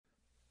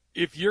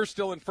If you're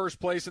still in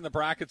first place in the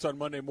brackets on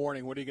Monday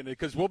morning, what are you going to do?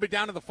 Because we'll be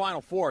down to the Final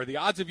Four. The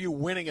odds of you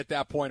winning at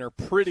that point are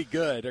pretty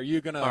good. Are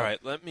you going to All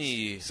right, let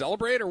me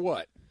celebrate or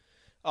what?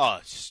 Oh,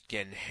 it's just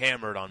getting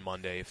hammered on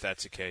Monday if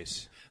that's the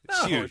case.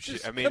 It's No, huge.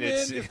 just I mean, come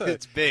it's in with a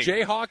big.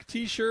 Jayhawk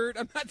T-shirt.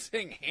 I'm not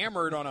saying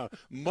hammered on a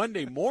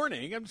Monday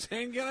morning. I'm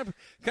saying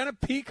kind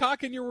of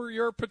peacocking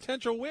your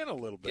potential win a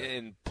little bit.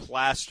 Getting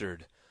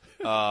plastered.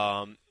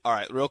 All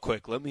right, real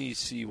quick. Let me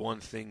see one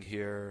thing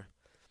here.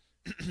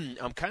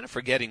 I'm kind of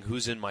forgetting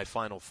who's in my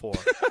Final Four.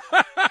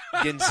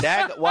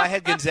 Gonzaga. Well, I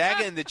had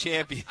Gonzaga in the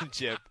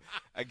championship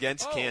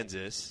against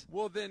Kansas.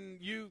 Well, then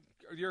you're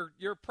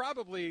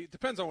probably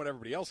depends on what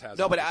everybody else has.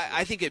 No, but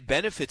I think it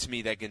benefits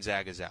me that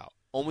Gonzaga's out,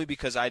 only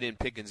because I didn't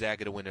pick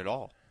Gonzaga to win it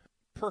all.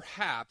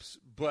 Perhaps,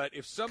 but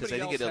if somebody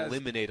because I think else it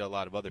eliminated a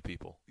lot of other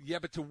people. Yeah,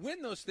 but to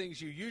win those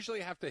things, you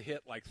usually have to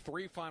hit like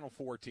 3 Final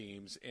Four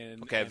teams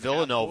and okay, and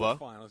Villanova.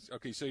 Finals.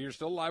 Okay, so you're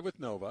still alive with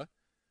Nova.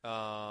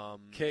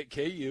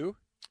 KU.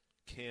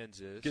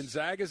 Kansas.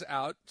 Gonzaga's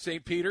out.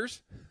 St.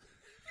 Peter's.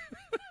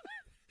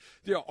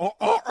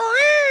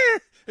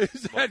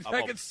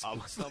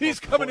 He's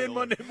coming in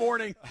Monday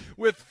morning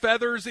with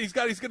feathers. He's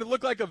going to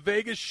look like a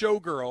Vegas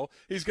showgirl.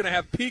 He's going to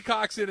have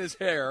peacocks in his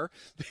hair.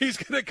 He's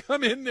going to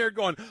come in there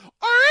going,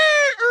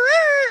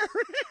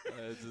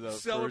 This is the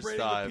celebrating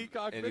first time the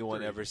peacock anyone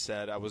victory. ever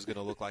said I was going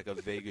to look like a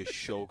Vegas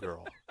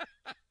showgirl.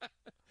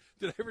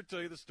 Did I ever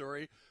tell you the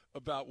story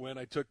about when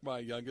I took my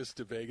youngest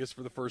to Vegas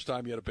for the first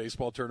time? He had a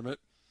baseball tournament.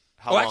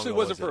 How long actually, ago it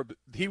wasn't was for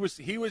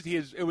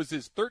it was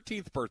his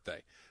 13th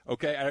birthday.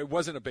 Okay, and it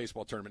wasn't a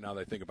baseball tournament. Now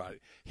that I think about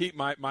it,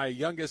 my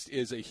youngest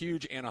is a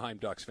huge Anaheim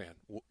Ducks fan.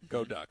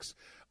 Go Ducks!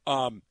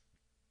 And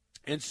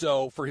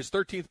so for his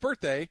 13th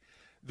birthday,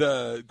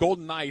 the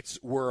Golden Knights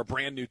were a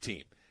brand new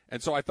team,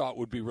 and so I thought it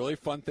would be a really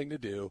fun thing to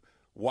do.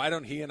 Why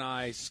don't he and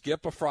I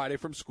skip a Friday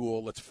from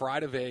school? Let's fly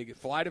to Vegas,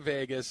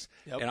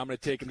 and I'm going to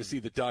take him to see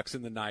the Ducks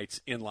and the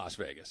Knights in Las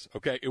Vegas.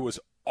 Okay, it was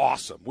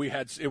awesome.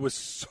 It was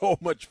so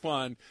much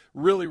fun,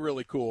 really,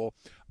 really cool.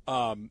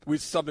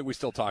 Something we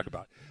still talk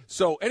about.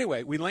 So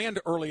anyway, we land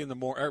early in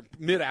the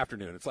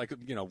mid-afternoon. It's like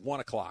 1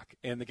 o'clock,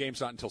 and the game's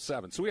not until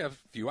 7. So we have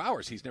a few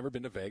hours. He's never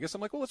been to Vegas.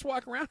 I'm like, well, let's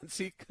walk around and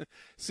see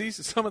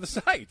some of the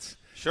sights.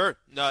 Sure.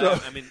 No,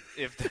 I mean,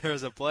 if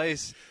there's a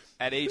place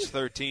at age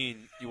 13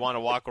 you want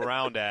to walk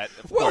around at,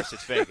 of course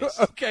it's Vegas.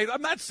 Okay,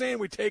 I'm not saying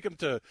we take him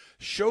to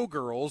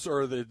Showgirls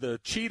or the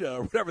Cheetah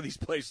or whatever these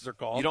places are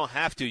called. You don't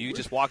have to. You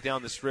just walk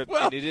down the strip,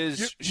 Well, and it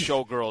is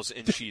Showgirls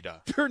in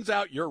Cheetah. Turns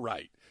out you're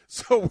right.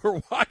 So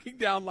we're walking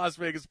down Las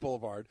Vegas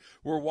Boulevard.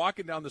 We're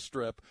walking down the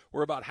strip.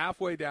 We're about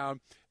halfway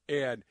down,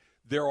 and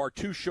there are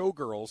 2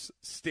 showgirls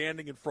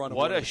standing in front of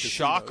What one a of the casinos.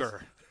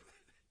 shocker.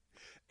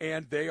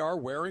 And they are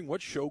wearing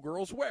what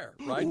showgirls wear,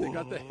 right? They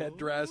got the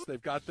headdress,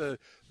 they've got the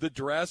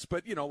dress,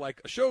 but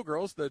like a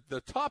showgirls,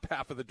 the top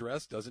half of the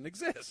dress doesn't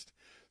exist.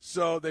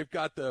 So they've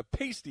got the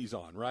pasties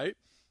on, right?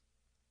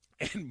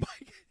 And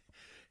Mike,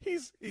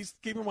 he's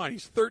keep in mind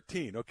he's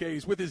 13, okay?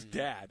 He's with his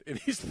dad, and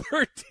he's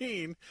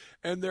 13,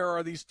 and there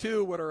are these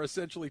 2 what are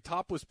essentially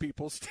topless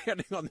people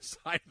standing on the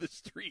side of the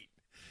street.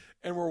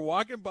 And we're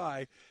walking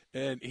by,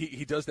 and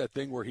he does that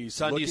thing where he's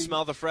Son, looking. do you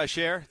smell the fresh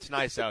air? It's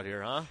nice out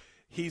here, huh?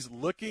 He's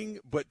looking,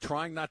 but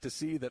trying not to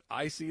see that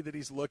I see that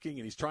he's looking,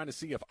 and he's trying to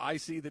see if I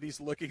see that he's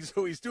looking.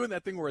 So he's doing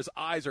that thing where his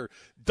eyes are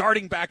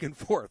darting back and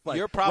forth. Like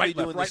You're probably right,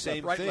 doing left, the right,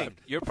 same left, thing. right,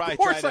 left. You're probably of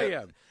course trying I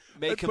to am.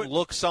 make him But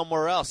look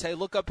somewhere else. Hey,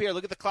 look up here.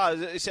 Look at the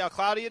clouds. You see how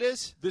cloudy it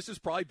is? This is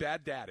probably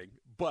bad dadding,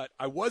 but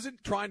I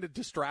wasn't trying to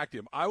distract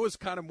him. I was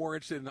kind of more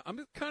interested in.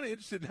 I'm kind of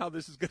interested in how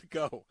this is going to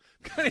go.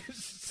 Kind of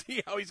interested to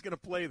see how he's going to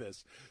play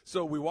this.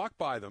 So we walk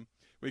by them.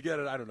 We get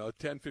it. I don't know,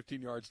 10,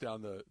 15 yards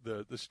down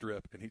the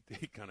strip, and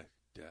he kind of,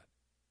 Dad,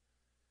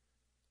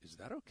 is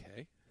that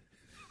okay?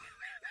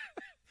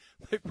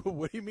 Like, well,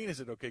 what do you mean is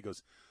it okay? He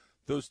goes,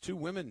 those 2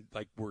 women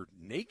were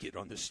naked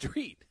on the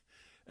street.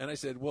 And I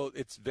said, well,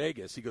 it's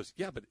Vegas. He goes,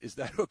 yeah, but is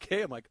that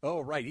okay? I'm like, oh,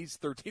 right. He's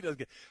 13.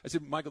 I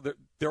said, Michael,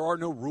 there are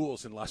no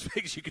rules in Las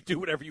Vegas. You can do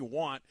whatever you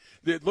want.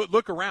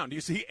 Look around. Do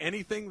you see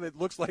anything that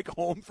looks like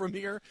home from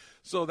here?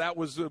 So that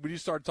was when you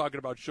started talking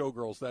about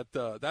showgirls.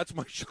 That's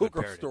my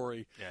showgirl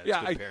story.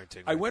 Yeah, good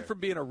parenting. I went from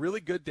being a really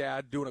good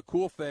dad, doing a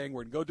cool thing,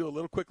 we're going to go do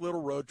a quick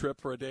little road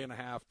trip for a day and a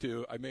half,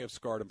 to I may have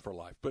scarred him for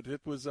life. But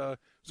it was a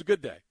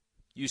good day.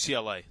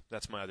 UCLA,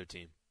 that's my other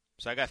team.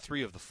 So I got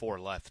 3 of the 4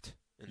 left.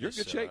 You're in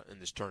good shape in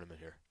this tournament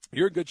here.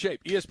 You're in good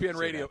shape. ESPN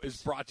Radio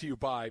is brought to you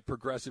by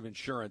Progressive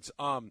Insurance.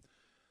 The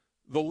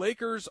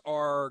Lakers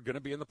are going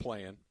to be in the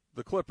play-in.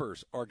 The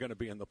Clippers are going to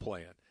be in the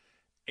play-in.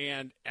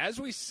 And as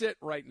we sit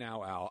right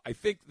now, Al, I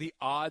think the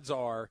odds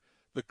are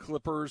the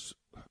Clippers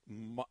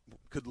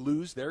could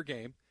lose their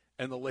game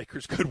and the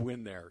Lakers could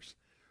win theirs,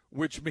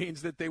 which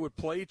means that they would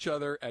play each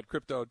other at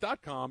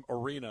Crypto.com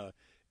Arena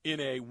in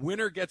a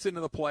winner gets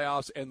into the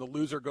playoffs and the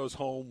loser goes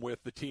home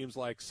with the teams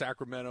like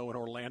Sacramento and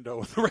Orlando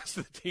and the rest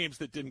of the teams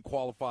that didn't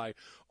qualify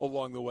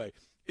along the way.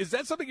 Is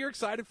that something you're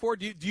excited for?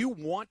 Do you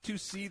want to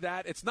see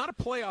that? It's not a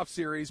playoff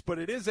series, but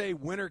it is a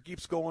winner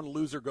keeps going,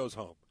 loser goes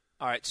home.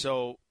 All right,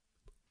 so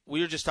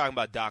we were just talking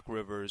about Doc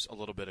Rivers a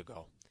little bit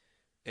ago.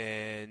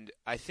 And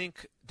I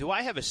think, do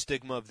I have a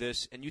stigma of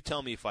this? And you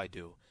tell me if I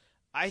do.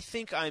 I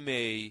think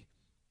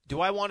do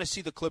I want to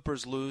see the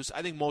Clippers lose?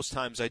 I think most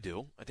times I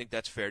do. I think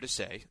that's fair to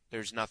say.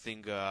 There's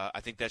nothing, I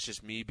think that's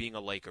just me being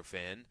a Laker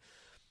fan.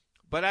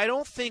 But I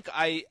don't think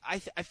I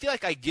feel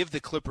like I give the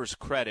Clippers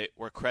credit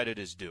where credit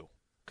is due,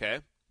 okay?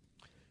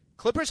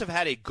 Clippers have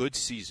had a good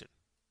season.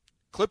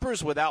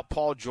 Clippers without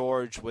Paul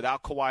George,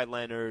 without Kawhi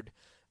Leonard,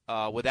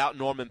 without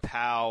Norman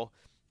Powell,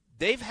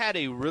 they've had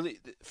a really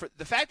 –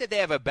 the fact that they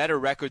have a better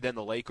record than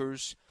the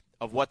Lakers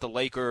of what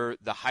the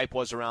hype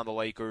was around the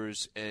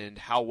Lakers and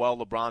how well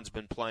LeBron's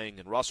been playing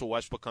and Russell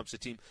Westbrook comes to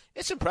the team,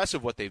 it's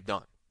impressive what they've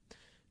done.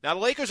 Now, the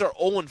Lakers are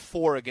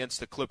 0-4 against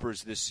the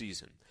Clippers this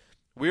season.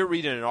 We were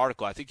reading an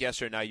article, I think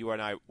yesterday night, you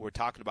and I were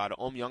talking about it.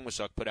 Om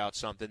Youngmisuk put out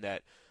something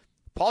that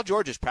Paul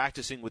George is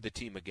practicing with the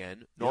team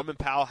again. Norman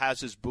Powell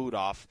has his boot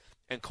off,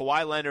 and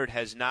Kawhi Leonard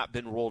has not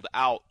been rolled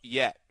out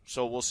yet.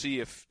 So we'll see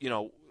if,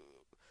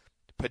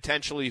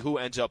 potentially who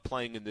ends up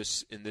playing in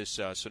this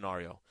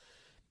scenario.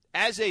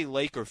 As a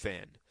Laker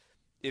fan,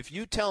 if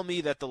you tell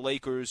me that the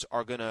Lakers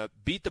are going to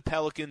beat the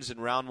Pelicans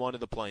in round 1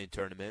 of the play-in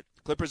tournament,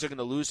 Clippers are going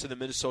to lose to the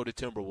Minnesota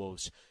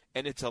Timberwolves,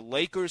 and it's a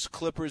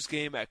Lakers-Clippers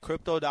game at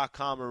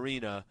Crypto.com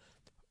Arena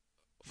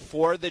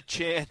for the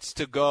chance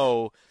to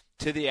go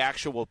to the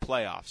actual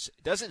playoffs.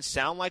 It doesn't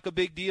sound like a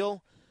big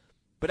deal,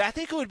 but I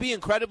think it would be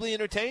incredibly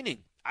entertaining.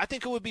 I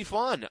think it would be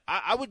fun.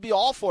 I would be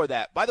all for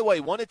that. By the way,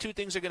 one of two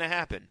things are going to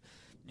happen.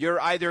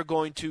 You're either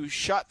going to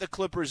shut the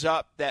Clippers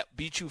up that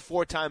beat you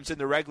 4 times in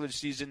the regular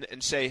season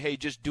and say, hey,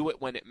 just do it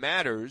when it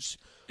matters,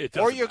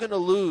 or you're going to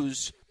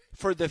lose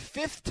for the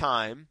 5th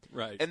time,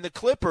 right? And the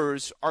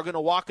Clippers are going to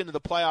walk into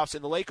the playoffs,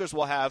 and the Lakers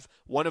will have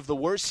one of the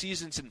worst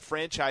seasons in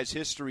franchise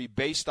history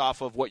based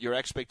off of what your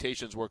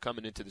expectations were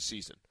coming into the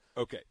season.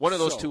 Okay. One of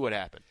those two would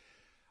happen.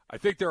 I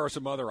think there are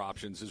some other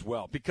options as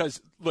well.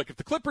 Because, look, if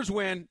the Clippers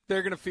win,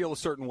 they're going to feel a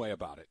certain way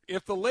about it.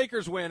 If the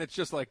Lakers win, it's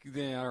just like,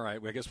 all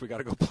right, I guess we got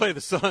to go play the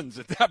Suns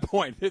at that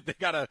point. They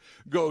got to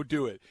go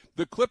do it.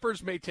 The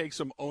Clippers may take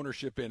some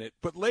ownership in it,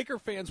 but Laker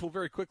fans will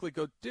very quickly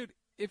go, dude,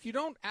 if you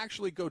don't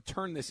actually go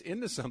turn this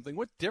into something,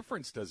 what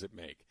difference does it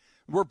make?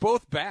 We're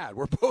both bad.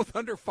 We're both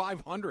under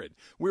 500.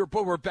 We're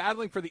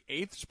battling for the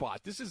 8th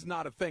spot. This is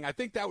not a thing. I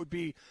think that would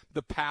be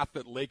the path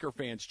that Laker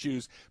fans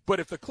choose. But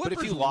if the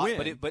Clippers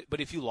win,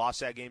 but if you lost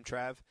that game,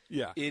 Trav,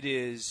 yeah, it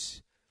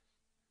is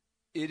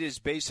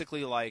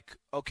basically like,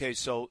 okay,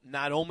 so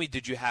not only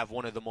did you have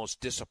one of the most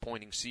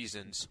disappointing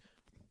seasons,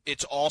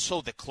 it's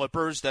also the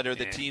Clippers that are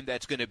the team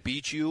that's going to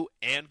beat you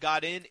and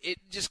got in. It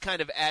just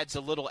kind of adds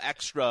a little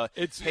extra,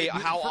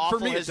 how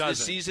awful has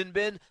this season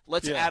been?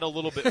 Let's add a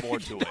little bit more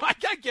to it. I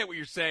get what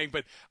you're saying,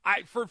 but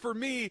for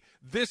me,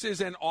 this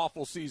is an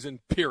awful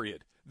season,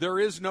 period. There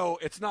is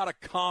it's not a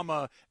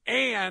comma,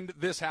 and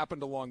this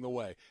happened along the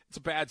way. It's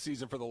a bad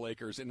season for the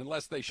Lakers, and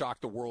unless they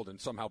shock the world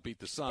and somehow beat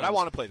the Suns. But I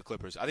want to play the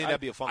Clippers. I think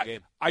that'd be a fun game.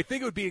 I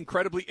think it would be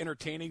incredibly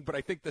entertaining, but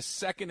I think the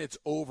second it's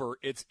over,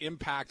 its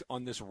impact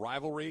on this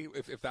rivalry,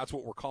 if that's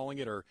what we're calling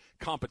it, or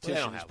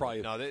competition is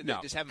probably... No, they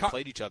just haven't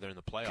played each other in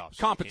the playoffs.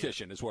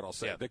 Competition is what I'll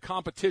say. Yeah. The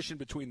competition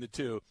between the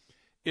two.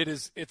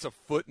 It's a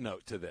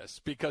footnote to this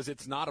because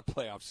it's not a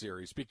playoff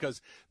series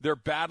because they're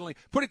battling.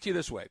 Put it to you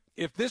this way.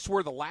 If this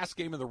were the last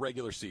game of the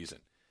regular season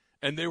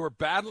and they were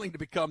battling to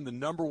become the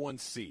number 1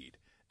 seed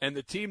and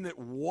the team that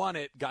won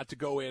it got to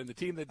go in, the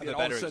team that did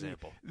all of a sudden.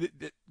 Example.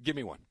 Give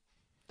me one.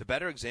 The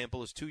better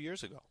example is 2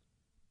 years ago,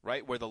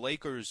 right, where the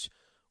Lakers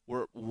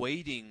were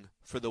waiting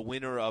for the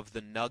winner of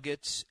the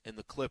Nuggets and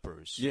the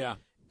Clippers. Yeah.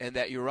 And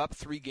that you're up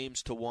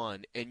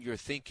 3-1 and you're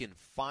thinking,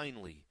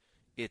 finally,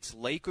 it's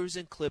Lakers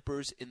and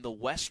Clippers in the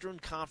Western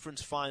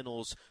Conference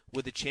Finals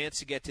with a chance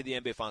to get to the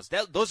NBA Finals.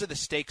 Those are the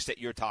stakes that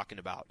you're talking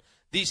about.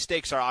 These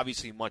stakes are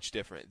obviously much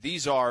different.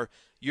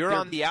 They're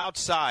on the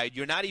outside.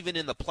 You're not even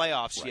in the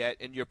playoffs yet,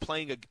 and you're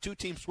playing two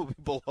teams will be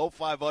below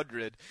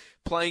 500,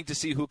 playing to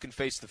see who can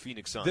face the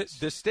Phoenix Suns.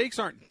 The stakes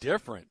aren't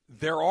different.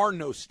 There are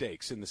no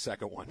stakes in the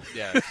second one.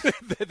 Yes.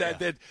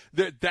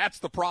 That's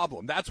the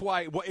problem. That's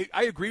why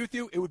I agree with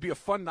you. It would be a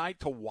fun night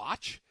to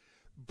watch.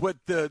 But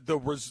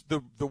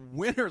the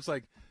winner's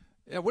like,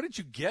 what did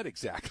you get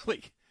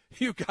exactly?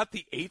 You got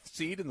the 8th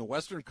seed in the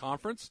Western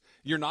Conference?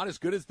 You're not as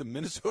good as the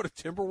Minnesota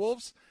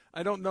Timberwolves?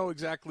 I don't know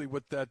exactly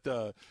what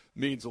that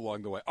means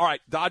along the way. All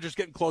right, Dodgers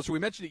getting closer. We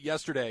mentioned it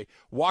yesterday.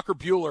 Walker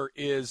Buehler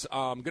is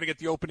going to get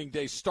the opening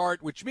day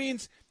start, which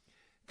means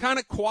kind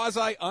of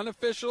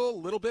quasi-unofficial,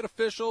 a little bit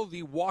official.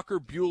 The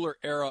Walker Buehler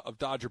era of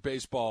Dodger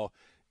baseball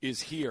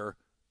is here.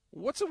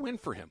 What's a win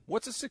for him?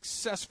 What's a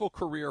successful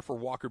career for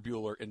Walker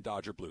Buehler in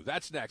Dodger Blue?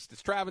 That's next.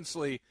 It's Travis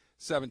Lee,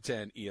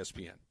 710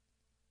 ESPN.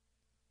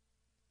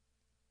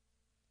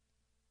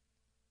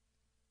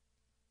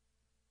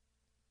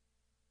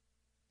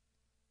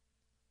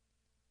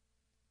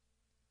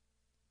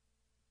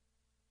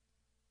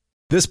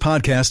 This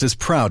podcast is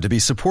proud to be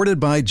supported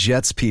by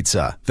Jets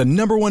Pizza, the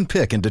 #1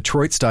 pick in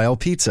Detroit-style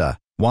pizza.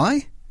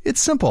 Why?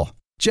 It's simple.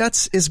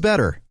 Jets is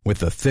better. With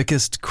the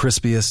thickest,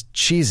 crispiest,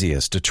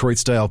 cheesiest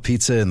Detroit-style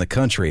pizza in the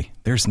country,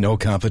 there's no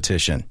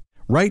competition.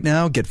 Right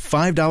now, get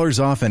 $5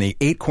 off any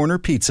 8-corner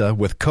pizza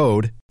with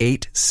code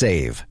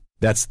 8SAVE.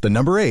 That's the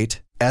number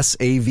 8,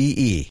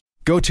 SAVE.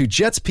 Go to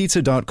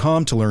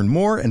jetspizza.com to learn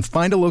more and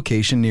find a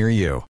location near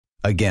you.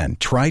 Again,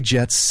 try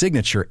Jet's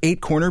signature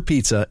 8-corner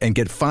pizza and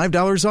get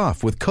 $5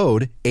 off with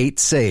code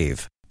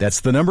 8SAVE.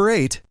 That's the number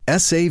 8,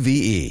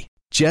 SAVE.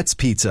 Jet's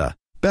Pizza.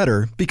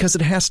 Better because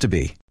it has to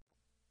be.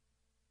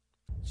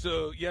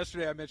 So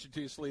yesterday I mentioned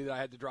to you, Slee, that I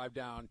had to drive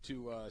down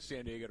to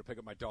San Diego to pick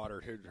up my daughter.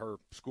 Her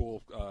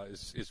school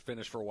is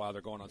finished for a while.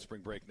 They're going on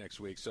spring break next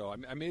week. So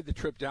I made the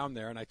trip down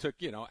there, and I took,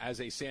 as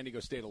a San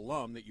Diego State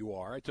alum that you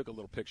are, I took a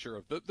little picture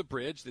of the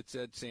bridge that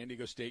said San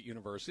Diego State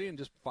University and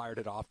just fired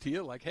it off to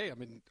you like, hey,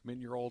 I'm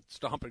in your old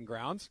stomping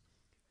grounds.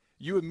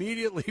 You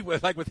immediately,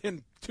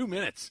 within 2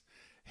 minutes,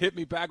 hit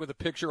me back with a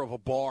picture of a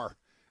bar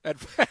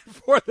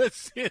for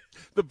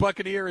the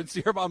Buccaneer and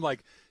Sierra. I'm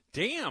like,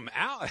 damn,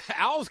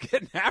 Al's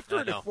getting after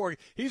it for you.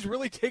 He's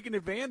really taking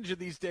advantage of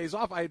these days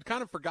off. I had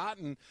kind of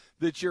forgotten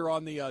that you're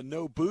on the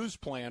no booze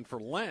plan for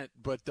Lent,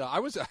 but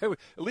I was at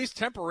least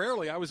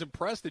temporarily, I was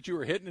impressed that you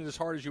were hitting it as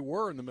hard as you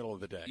were in the middle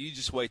of the day. You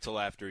just wait till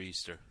after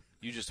Easter.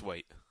 You just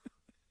wait.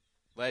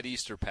 Let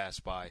Easter pass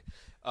by.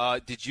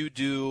 Did you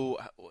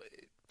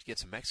get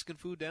some Mexican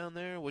food down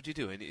there? What'd you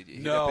do?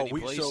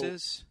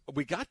 Places? So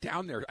we got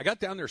down there. I got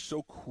down there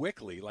so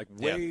quickly,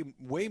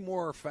 way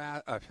more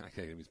fast. I can't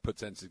even put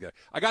sentences together.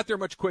 I got there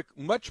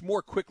much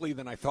more quickly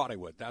than I thought I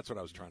would. That's what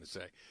I was trying to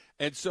say.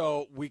 And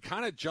so we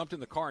kind of jumped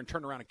in the car and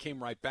turned around and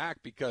came right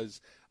back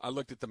because I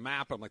looked at the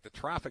map. I'm like, the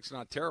traffic's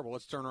not terrible.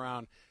 Let's turn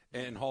around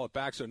and haul it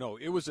back. So no,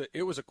 it was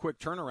a quick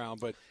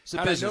turnaround. But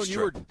had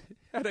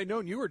I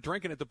known you were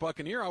drinking at the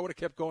Buccaneer, I would have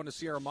kept going to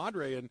Sierra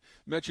Madre and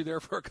met you there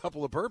for a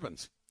couple of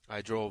bourbons.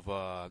 I drove.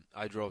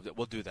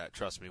 We'll do that.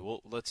 Trust me.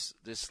 Let's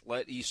just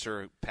let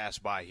Easter pass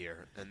by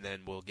here, and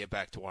then we'll get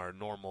back to our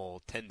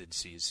normal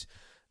tendencies.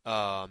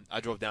 I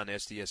drove down to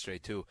SD yesterday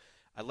too.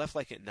 I left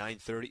like at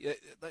 9:30.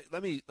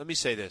 Let me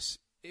say this.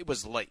 It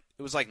was late.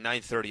 It was like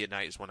 9:30 at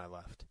night is when I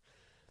left.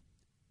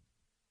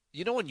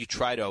 You know when you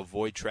try to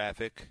avoid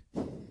traffic,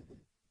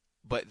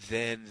 but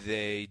then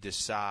they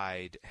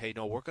decide, hey,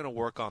 no, we're going to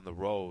work on the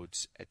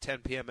roads at 10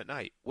 p.m. at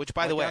night. Which,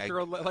 by the way,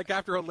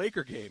 after a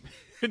Laker game,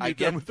 and you're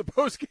done with the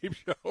post-game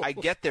show. I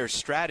get their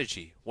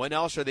strategy. When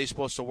else are they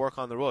supposed to work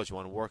on the roads? You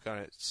want to work on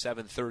it at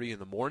 7:30 in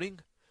the morning,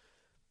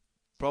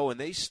 bro? When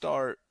they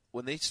start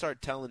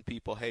telling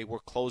people, hey, we're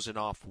closing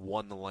off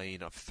 1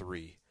 lane of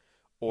 3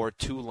 or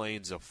 2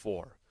 lanes of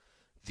 4,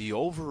 the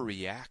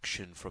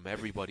overreaction from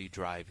everybody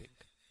driving.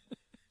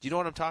 Do you know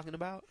what I'm talking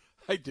about?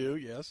 I do,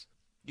 yes.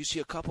 You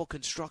see a couple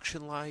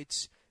construction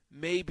lights.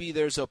 Maybe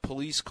there's a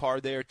police car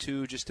there,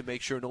 too, just to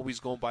make sure nobody's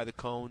going by the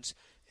cones.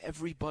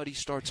 Everybody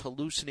starts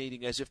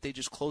hallucinating as if they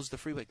just closed the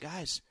freeway.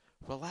 Guys,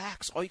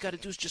 relax. All you got to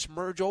do is just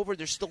merge over.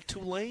 There's still 2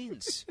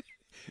 lanes.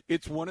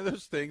 It's one of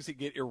those things you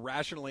get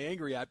irrationally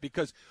angry at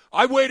because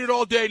I waited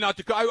all day not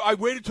to. I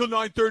waited till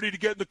 9:30 to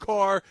get in the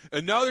car,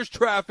 and now there's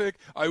traffic.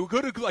 I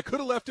could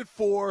have left at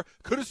 4.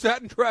 Could have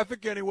sat in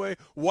traffic anyway.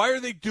 Why are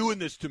they doing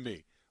this to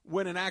me?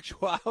 When in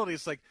actuality,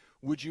 it's like,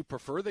 would you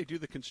prefer they do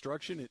the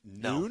construction at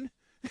noon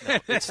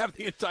and have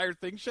the entire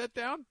thing shut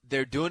down?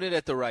 They're doing it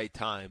at the right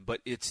time, but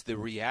it's the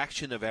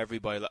reaction of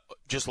everybody.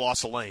 Just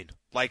lost a lane.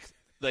 Like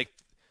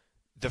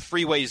the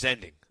freeway is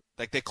ending.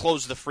 Like they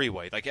closed the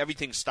freeway. Like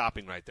everything's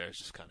stopping right there. It's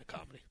just kind of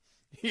comedy.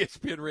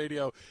 ESPN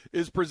Radio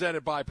is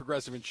presented by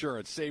Progressive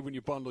Insurance. Save when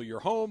you bundle your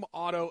home,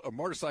 auto, or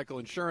motorcycle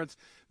insurance.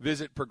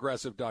 Visit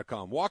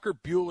Progressive.com. Walker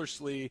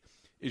Buehler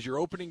is your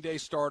opening day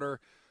starter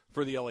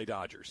for the LA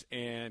Dodgers,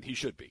 and he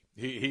should be.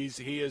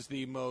 He is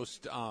the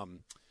most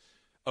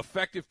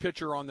effective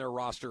pitcher on their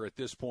roster at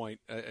this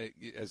point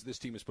as this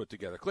team is put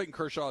together. Clayton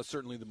Kershaw is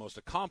certainly the most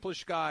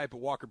accomplished guy,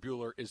 but Walker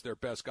Buehler is their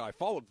best guy,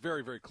 followed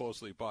very, very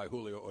closely by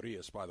Julio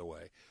Urias, by the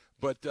way.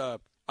 But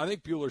I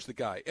think Buehler's the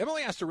guy.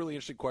 Emily asked a really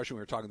interesting question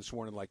we were talking this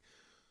morning, like,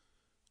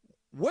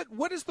 what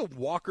does the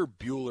Walker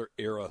Buehler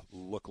era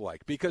look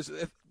like? Because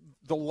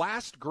the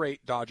last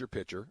great Dodger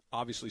pitcher,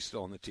 obviously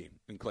still on the team,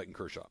 in Clayton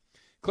Kershaw.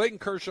 Clayton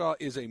Kershaw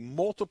is a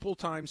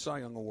multiple-time Cy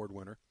Young Award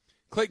winner.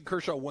 Clayton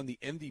Kershaw won the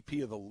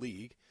MVP of the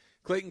league.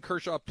 Clayton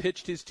Kershaw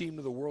pitched his team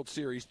to the World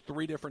Series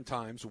 3 different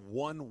times,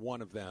 won one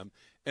of them,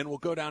 and will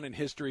go down in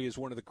history as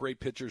one of the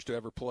great pitchers to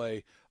ever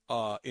play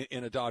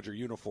in a Dodger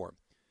uniform.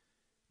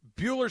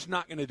 Buehler's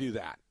not going to do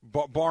that,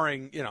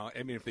 barring,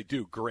 if they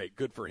do, great,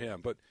 good for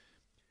him. But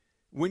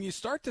when you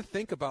start to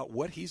think about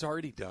what he's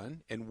already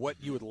done and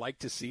what you would like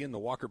to see in the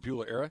Walker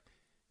Buehler era,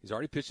 he's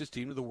already pitched his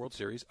team to the World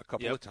Series a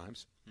couple of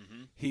times.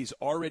 Mm-hmm. He's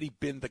already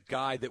been the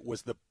guy that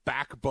was the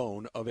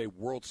backbone of a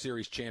World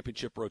Series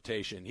championship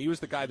rotation. He was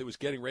the guy that was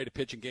getting ready to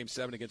pitch in Game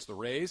 7 against the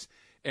Rays.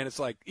 And it's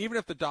like, even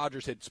if the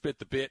Dodgers had spit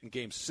the bit in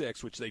Game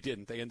 6, which they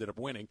didn't, they ended up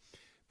winning.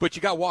 But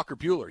you got Walker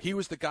Buehler. He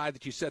was the guy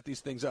that you set these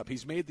things up.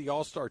 He's made the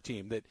All-Star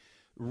team that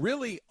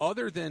really,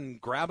 other than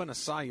grabbing a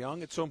Cy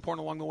Young, it's so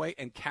important along the way,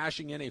 and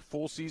cashing in a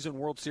full-season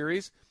World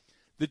Series,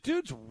 the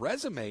dude's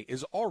resume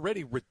is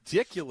already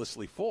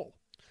ridiculously full.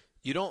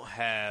 You don't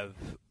have,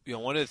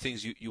 one of the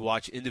things you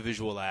watch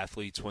individual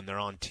athletes when they're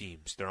on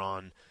teams. They're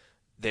on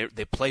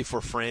they play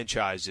for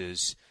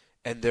franchises,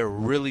 and they're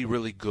really,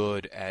 really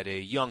good at a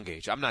young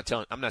age. I'm not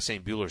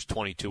saying Buehler's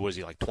 22. Was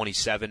he like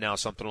 27 now,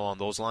 something along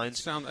those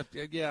lines? Something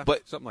like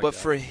but that.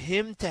 For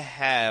him to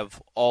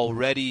have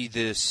already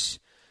this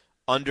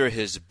under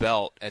his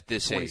belt at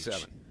this 27.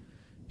 age,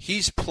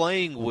 he's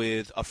playing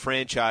with a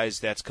franchise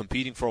that's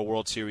competing for a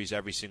World Series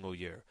every single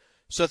year.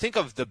 So think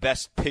of the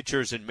best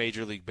pitchers in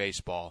Major League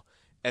Baseball,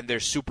 and they're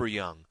super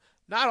young.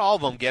 Not all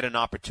of them get an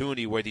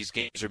opportunity where these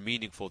games are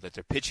meaningful, that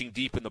they're pitching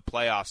deep in the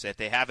playoffs, that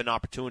they have an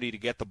opportunity to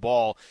get the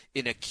ball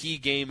in a key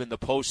game in the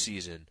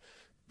postseason.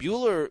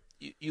 Buehler,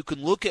 you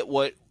can look at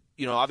what,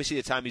 obviously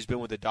the time he's been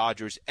with the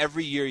Dodgers,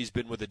 every year he's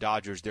been with the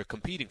Dodgers, they're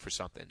competing for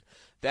something.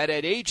 That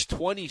at age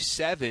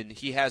 27,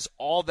 he has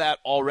all that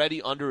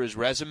already under his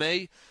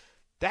resume,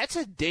 that's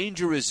a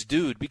dangerous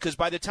dude, because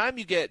by the time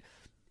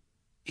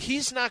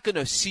he's not going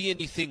to see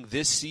anything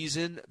this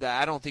season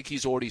that I don't think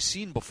he's already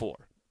seen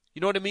before. You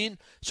know what I mean?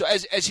 So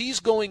as he's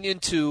going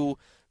into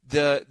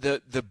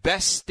the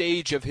best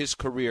stage of his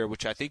career,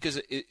 which I think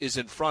is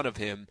in front of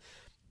him,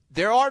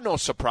 there are no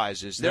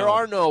surprises. There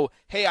are no,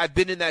 hey, I've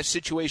been in that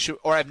situation,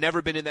 or I've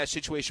never been in that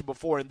situation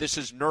before, and this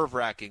is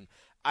nerve-wracking.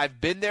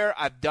 I've been there.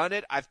 I've done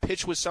it. I've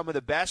pitched with some of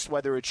the best,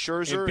 whether it's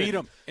Scherzer.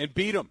 And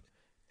beat him.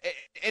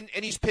 And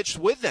he's pitched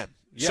with them.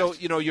 Yes. So,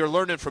 you're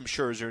learning from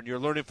Scherzer, and you're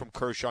learning from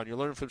Kershaw, and you're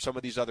learning from some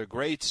of these other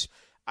greats.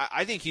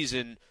 I think he's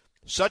in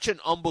such an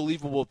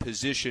unbelievable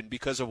position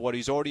because of what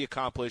he's already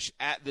accomplished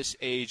at this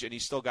age, and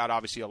he's still got,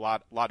 obviously, a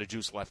lot of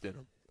juice left in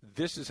him.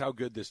 This is how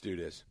good this dude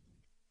is.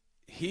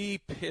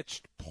 He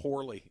pitched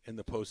poorly in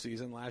the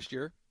postseason last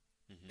year,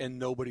 and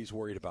nobody's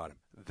worried about him.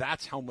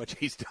 That's how much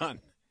he's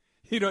done.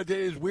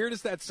 As weird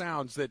as that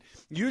sounds, that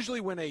usually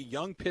when a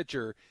young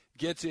pitcher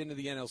gets into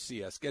the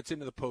NLCS, gets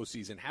into the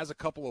postseason, has a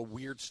couple of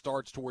weird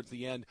starts towards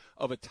the end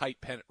of a tight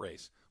pennant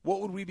race,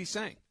 what would we be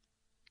saying?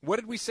 What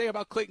did we say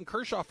about Clayton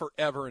Kershaw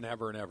forever and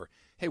ever and ever?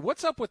 Hey,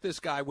 what's up with this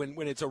guy when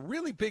it's a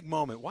really big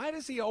moment? Why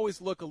does he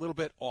always look a little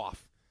bit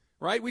off?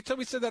 Right? We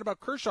said that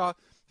about Kershaw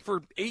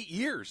for 8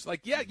 years.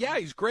 Like, yeah,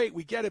 he's great.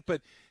 We get it.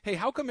 But, hey,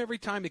 how come every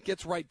time it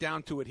gets right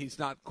down to it, he's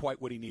not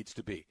quite what he needs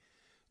to be?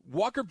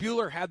 Walker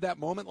Buehler had that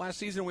moment last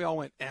season. We all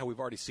went, we've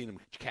already seen him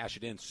cash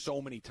it in so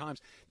many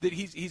times that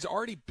he's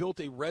already built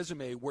a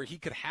resume where he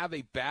could have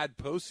a bad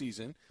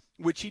postseason,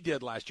 which he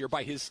did last year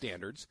by his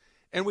standards.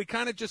 And we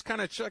kind of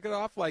chuck it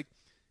off like,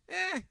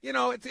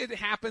 it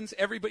happens.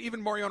 Everybody,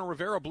 even Mariano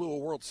Rivera blew a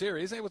World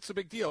Series. Hey, what's the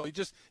big deal?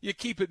 You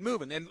keep it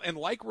moving. And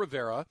like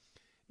Rivera,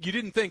 you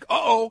didn't think,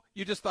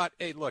 you just thought,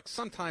 hey, look,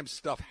 sometimes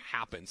stuff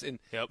happens. And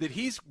that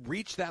he's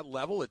reached that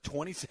level at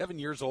 27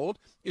 years old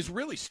is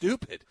really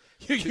stupid.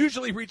 You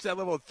usually reach that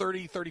level at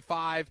 30,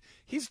 35.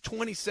 He's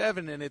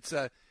 27, and it's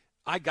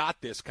I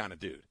got this kind of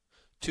dude.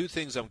 Two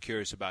things I'm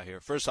curious about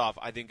here. First off,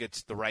 I think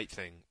it's the right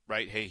thing,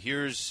 right? Hey,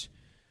 here's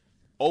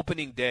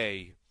opening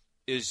day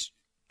is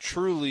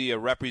truly a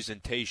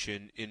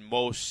representation in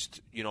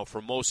most,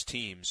 for most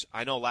teams.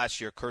 I know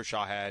last year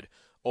Kershaw had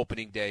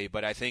opening day,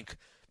 but I think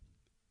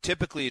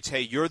typically it's,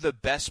 hey, you're the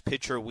best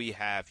pitcher we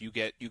have. You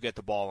get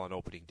the ball on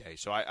opening day.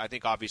 So I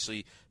think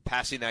obviously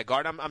passing that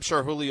guard. I'm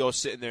sure Julio's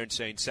sitting there and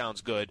saying,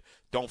 sounds good.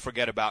 Don't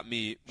forget about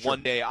me. Sure.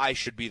 One day I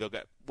should be the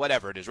guy.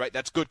 Whatever it is, right?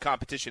 That's good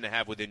competition to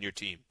have within your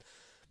team.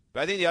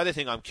 But I think the other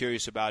thing I'm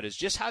curious about is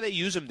just how they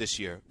use him this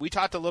year. We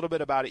talked a little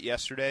bit about it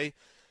yesterday.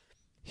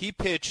 He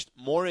pitched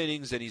more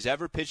innings than he's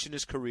ever pitched in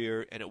his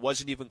career, and it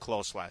wasn't even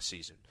close last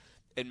season.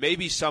 And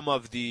maybe some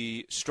of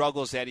the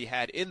struggles that he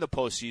had in the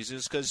postseason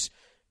is because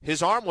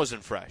his arm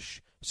wasn't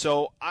fresh.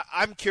 So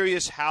I'm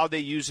curious how they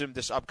use him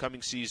this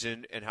upcoming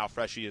season and how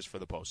fresh he is for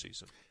the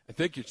postseason. I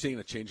think you're seeing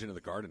a change into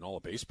the guard in all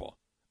of baseball.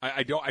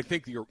 I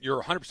think you're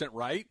 100%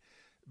 right,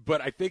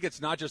 but I think it's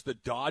not just the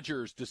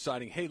Dodgers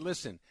deciding, hey,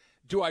 listen,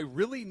 do I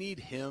really need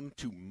him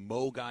to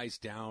mow guys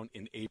down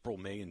in April,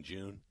 May, and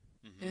June?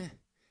 Mm-hmm.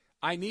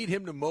 I need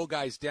him to mow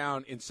guys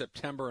down in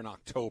September and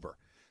October.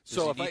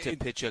 Does he need to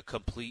pitch a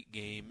complete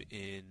game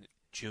in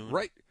June?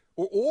 Right.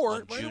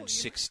 Or on June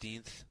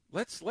 16th?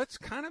 Let's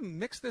kind of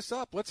mix this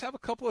up. Let's have a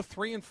couple of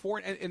 3 and 4.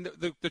 And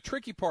the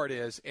tricky part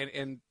is,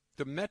 and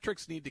the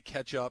metrics need to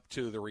catch up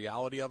to the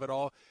reality of it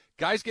all.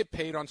 Guys get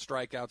paid on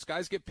strikeouts.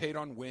 Guys get paid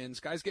on wins.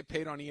 Guys get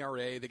paid on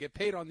ERA. They get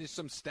paid on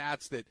some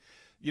stats that,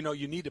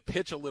 you need to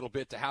pitch a little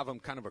bit to have them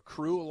kind of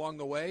accrue along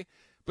the way.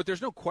 But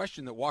there's no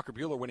question that Walker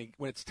Buehler,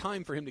 when it's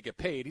time for him to get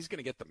paid, he's going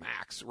to get the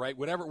max, right?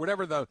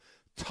 Whatever the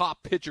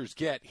top pitchers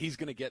get, he's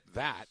going to get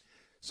that.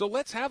 So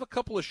let's have a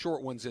couple of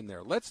short ones in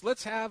there.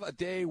 Let's have a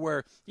day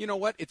where, you know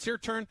what, it's your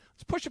turn.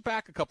 Let's push it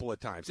back a couple of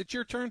times. It's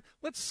your turn.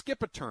 Let's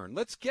skip a turn.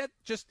 Let's get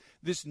just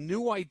this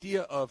new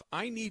idea of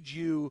I need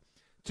you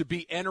to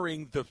be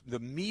entering the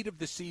meat of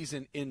the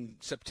season in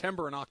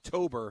September and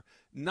October,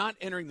 not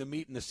entering the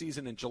meat in the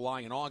season in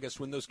July and August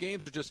when those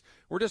games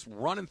we're just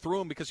running through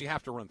them because you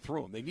have to run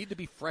through them. They need to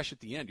be fresh at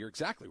the end. You're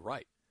exactly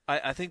right.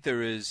 I think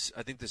this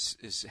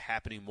is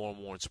happening more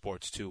and more in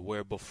sports too,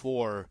 where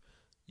before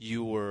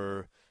you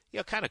were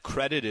kind of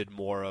credited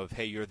more of,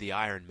 hey, you're the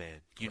Iron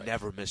Man. You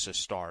never miss a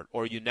start,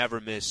 or you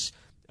never miss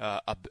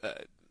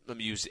let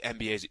me use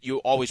NBA's. You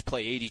always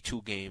play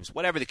 82 games,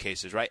 whatever the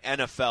case is, right?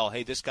 NFL,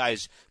 hey, this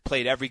guy's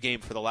played every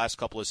game for the last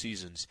couple of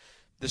seasons.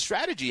 The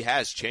strategy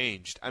has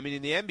changed. I mean,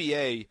 in the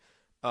NBA,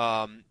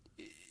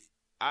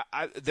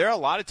 there are a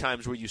lot of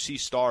times where you see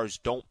stars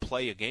don't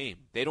play a game.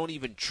 They don't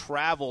even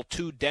travel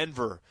to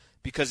Denver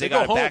because they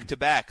got a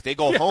back-to-back. They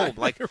go home.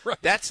 Like, right.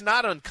 That's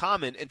not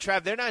uncommon. And,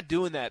 Trav, they're not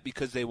doing that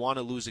because they want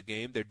to lose a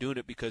game. They're doing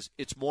it because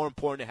it's more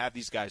important to have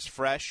these guys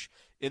fresh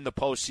in the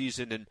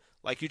postseason. And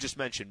like you just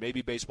mentioned,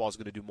 maybe baseball is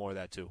going to do more of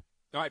that too.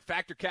 All right,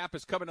 Factor Cap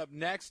is coming up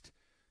next.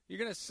 You're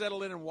going to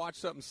settle in and watch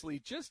something, Slee,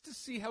 just to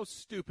see how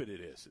stupid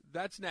it is.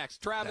 That's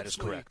next. Travis That is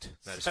Slee, correct.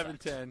 That is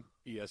 710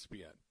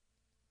 ESPN.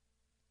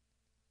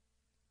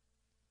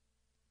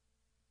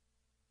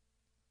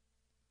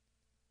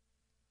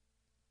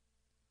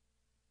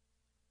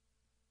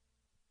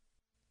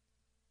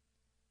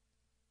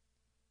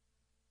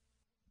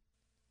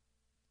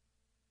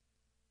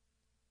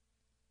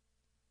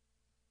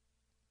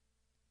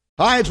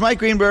 Hi, it's Mike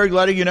Greenberg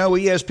letting you know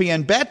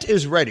ESPN Bet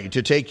is ready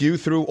to take you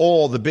through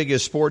all the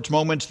biggest sports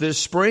moments this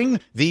spring.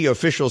 The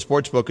official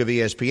sportsbook of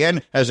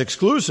ESPN has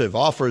exclusive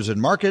offers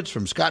and markets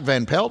from Scott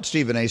Van Pelt,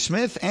 Stephen A.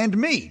 Smith, and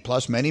me,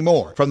 plus many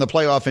more. From the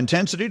playoff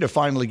intensity to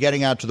finally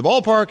getting out to the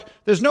ballpark,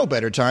 there's no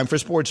better time for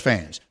sports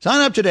fans.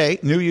 Sign up today.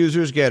 New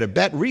users get a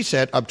bet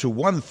reset up to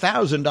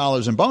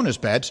 $1,000 in bonus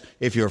bets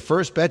if your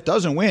first bet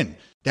doesn't win.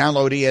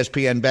 Download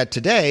ESPN Bet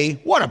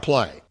today. What a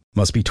play.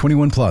 Must be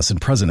 21 plus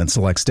and present in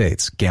select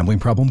states. Gambling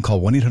problem?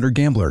 Call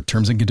 1-800-GAMBLER.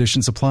 Terms and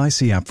conditions apply.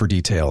 See app for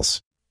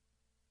details.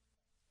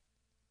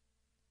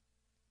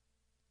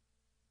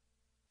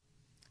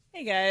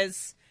 Hey,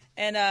 guys.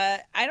 And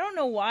I don't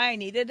know why I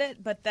needed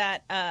it, but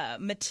that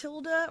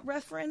Matilda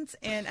reference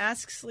in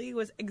Ask Slee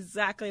was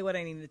exactly what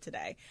I needed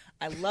today.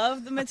 I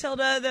love the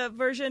Matilda, the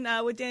version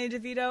with Danny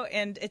DeVito,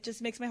 and it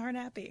just makes my heart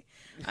happy.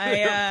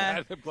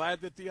 I'm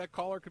glad that the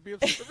caller could be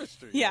of service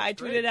to you. Yeah,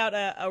 That's I tweeted out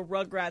a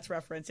Rugrats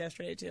reference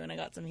yesterday, too, and I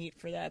got some heat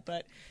for that.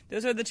 But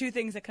those are the two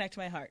things that connect to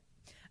my heart.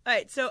 All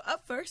right, so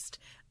up first,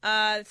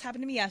 this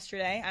happened to me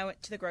yesterday. I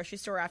went to the grocery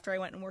store after I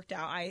went and worked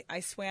out. I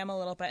swam a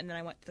little bit, and then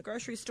I went to the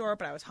grocery store,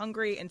 but I was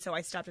hungry, and so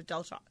I stopped at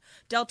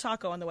Del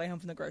Taco on the way home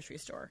from the grocery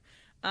store.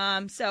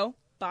 So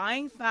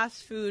buying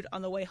fast food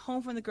on the way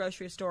home from the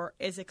grocery store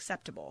is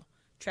acceptable.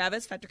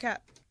 Travis, Factor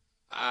Cap.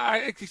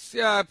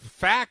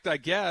 Fact, I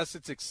guess.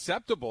 It's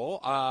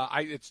acceptable.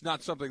 It's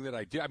not something that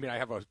I do. I mean, I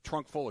have a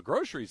trunk full of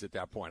groceries at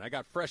that point. I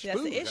got fresh food.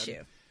 That's the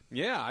issue.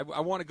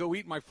 I want to go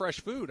eat my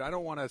fresh food. I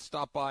don't want to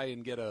stop by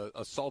and get a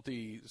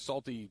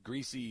salty,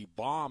 greasy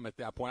bomb at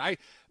that point.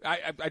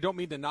 I don't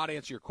mean to not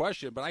answer your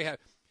question, but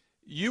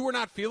you were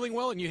not feeling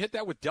well and you hit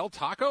that with Del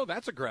Taco?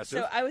 That's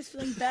aggressive. So I was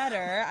feeling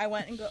better. I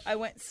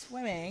went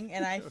swimming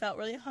and I felt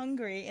really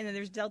hungry, and then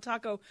there's Del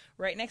Taco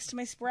right next to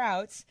my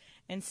Sprouts,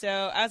 and so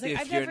I was like,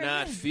 if you're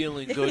not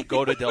feeling good,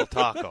 go to Del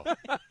Taco.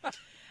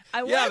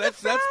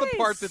 That's the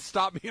part that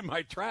stopped me in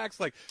my tracks.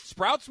 Like,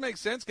 Sprouts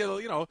makes sense. Get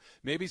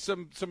maybe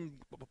some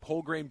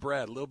whole grain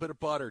bread, a little bit of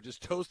butter,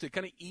 just toast it,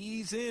 kind of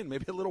ease in.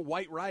 Maybe a little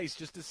white rice,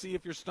 just to see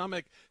if your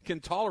stomach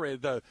can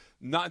tolerate it.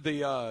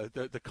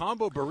 The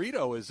combo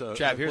burrito is a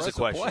Trav, here's a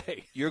question: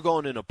 play. You're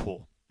going in a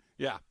pool.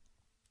 Yeah.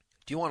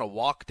 Do you want to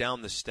walk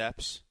down the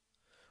steps,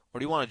 or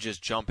do you want to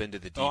just jump into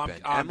the deep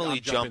end? Emily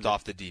I'm jumped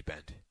off the deep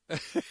end.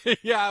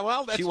 Yeah,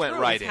 well, that's she went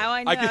true. right That's in. how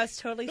I knew I was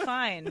totally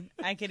fine.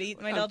 I could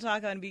eat my Del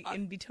Taco and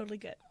be totally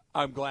good.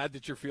 I'm glad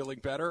that you're feeling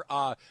better.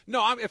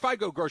 If I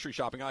go grocery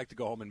shopping, I like to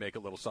go home and make a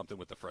little something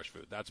with the fresh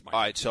food. That's my. All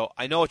right, so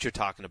I know what you're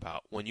talking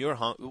about. When you're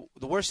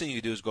the worst thing you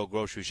can do is go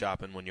grocery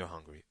shopping when you're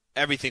hungry.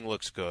 Everything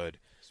looks good.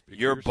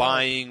 You're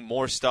buying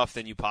more stuff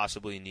than you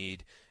possibly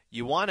need.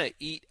 You want to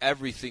eat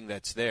everything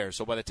that's there.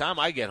 So by the time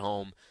I get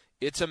home,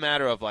 it's a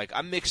matter of, like,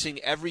 I'm mixing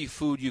every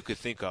food you could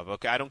think of.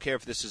 Okay, I don't care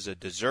if this is a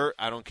dessert.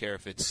 I don't care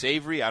if it's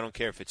savory. I don't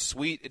care if it's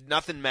sweet.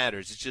 Nothing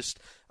matters. It's just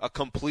a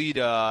complete.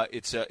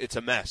 It's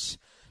a mess.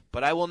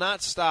 But I will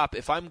not stop.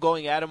 If I'm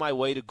going out of my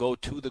way to go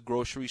to the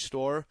grocery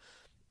store,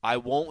 I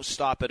won't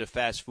stop at a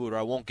fast food, or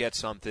I won't get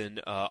something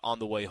on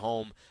the way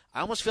home.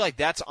 I almost feel like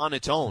that's on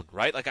its own,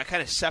 right? Like, I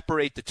kind of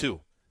separate the two.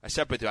 I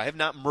have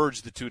not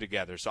merged the two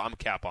together, so I'm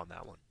cap on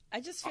that one. I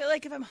just feel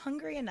like if I'm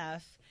hungry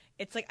enough,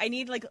 it's like I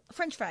need, like,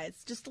 French fries,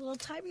 just a little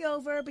tide me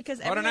over, because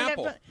What an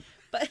apple.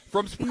 But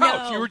From Sprouts,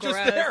 no, you were gross.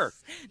 just there.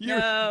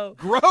 No.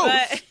 Gross.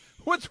 But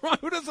What's wrong?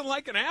 Who doesn't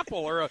like an apple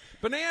or a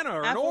banana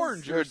or an Apples-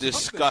 orange? You're or something?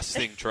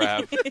 disgusting,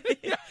 Trav.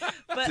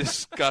 but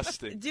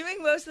Disgusting.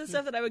 doing most of the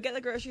stuff that I would get at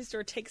the grocery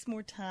store takes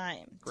more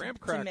time Graham to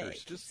crackers,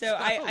 make. just So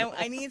stop.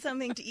 I need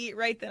something to eat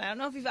right then. I don't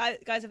know if you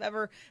guys have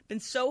ever been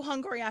so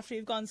hungry after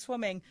you've gone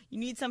swimming. You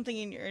need something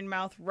in your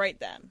mouth right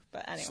then.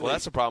 But anyway. Well,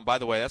 that's a problem. By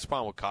the way, that's a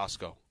problem with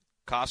Costco.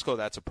 Costco,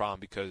 that's a problem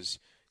because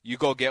you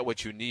go get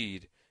what you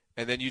need,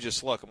 and then you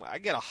just look. I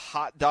get a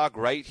hot dog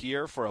right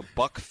here for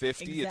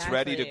 $1.50. It's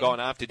ready to go,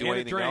 and I don't have to do And a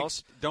anything drink.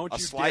 else. Don't a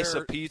you slice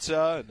dare- of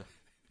pizza. And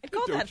I'd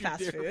call Don't that you fast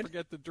dare food.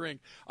 forget the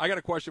drink. I got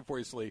a question for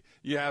you, Slee.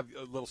 You have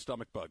a little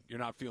stomach bug. You're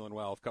not feeling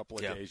well a couple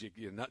of days.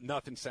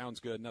 Nothing sounds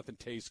good. Nothing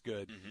tastes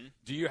good. Mm-hmm.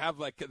 Do you have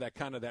like that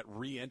kind of that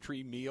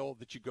re-entry meal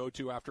that you go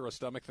to after a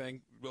stomach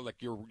thing,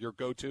 like your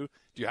go-to?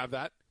 Do you have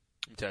that?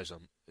 Let me tell you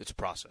something. It's a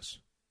process.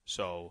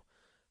 So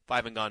if I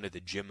haven't gone to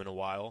the gym in a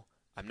while,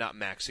 I'm not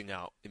maxing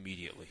out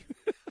immediately.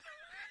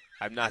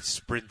 I'm not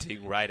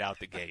sprinting right out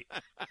the gate.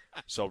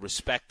 So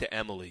respect to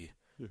Emily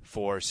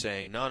for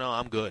saying, no,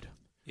 I'm good.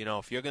 You know,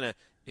 if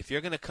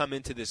you're gonna come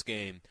into this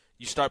game,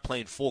 you start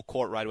playing full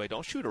court right away.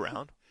 Don't shoot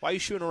around. Why are you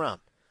shooting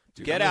around?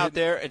 Dude, get out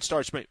there and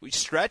start sprinting.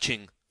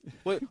 Stretching.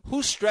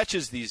 Who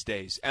stretches these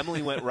days?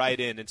 Emily went right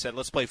in and said,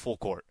 let's play full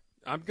court.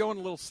 I'm going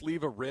a little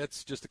sleeve of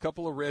Ritz, just a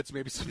couple of Ritz,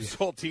 maybe some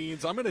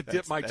saltines. I'm going to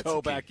dip my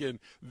toe back in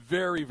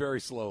very,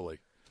 very slowly.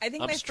 I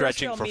think I'm my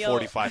stretching first for real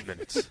 45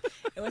 minutes.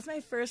 It was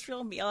my first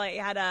real meal. I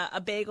had a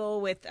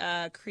bagel with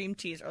cream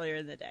cheese earlier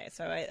in the day,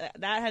 so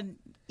that had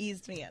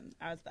eased me in.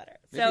 I was better.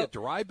 Maybe a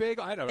dry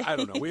bagel? I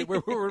don't know.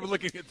 We're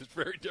looking at this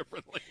very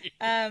differently.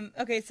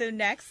 Okay, so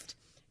next,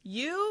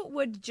 you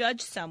would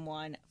judge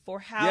someone for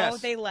how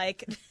they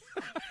like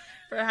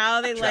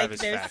like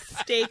their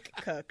steak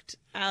cooked.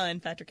 Alan,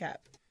 Patrick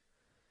Cap.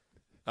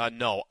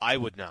 No, I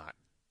would not.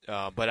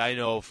 But I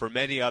know for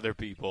many other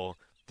people,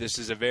 this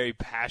is a very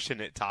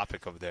passionate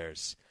topic of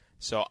theirs.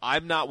 So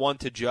I'm not one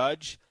to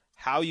judge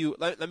how you –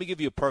 let me give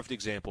you a perfect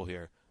example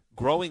here.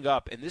 Growing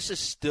up, and this is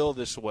still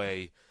this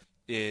way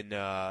in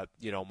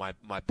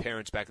my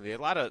parents back in the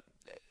day,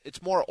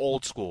 it's more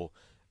old school.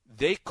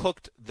 They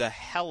cooked the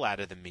hell out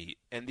of the meat.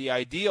 And the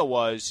idea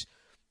was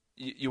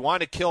you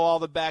want to kill all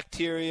the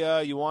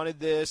bacteria, you wanted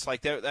this.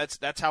 Like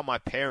that's how my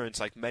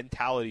parents'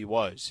 mentality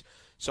was.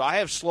 So I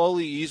have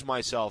slowly eased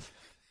myself.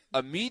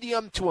 A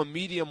medium to a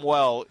medium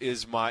well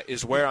is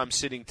where I'm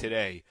sitting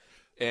today.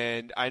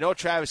 And I know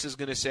Travis is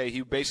going to say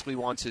he basically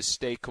wants his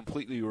steak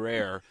completely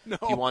rare. No,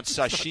 he wants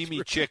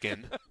sashimi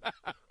chicken.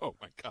 Oh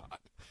my God,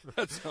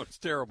 that sounds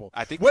terrible.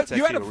 I think that's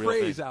you had a a real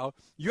phrase, thing. Al.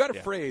 You had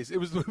a phrase. It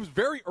was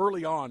very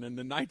early on in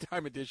the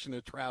nighttime edition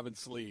of Trav and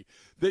Slee.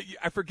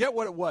 I forget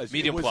what it was.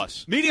 Medium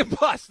plus. Medium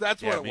plus.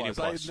 That's what it medium was.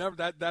 Plus.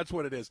 That's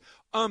what it is.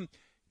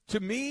 To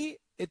me,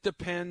 it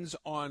depends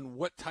on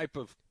what type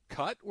of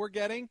cut we're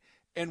getting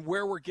and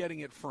where we're getting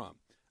it from.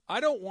 I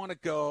don't want to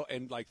go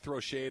and throw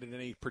shade at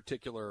any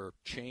particular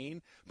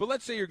chain, but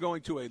let's say you're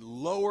going to a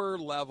lower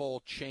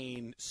level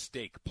chain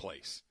steak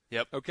place.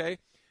 Yep. Okay?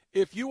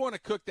 If you want to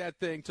cook that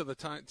thing till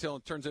it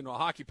turns into a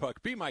hockey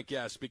puck, be my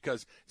guest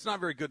because it's not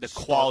very good. The to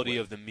start quality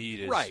with. of the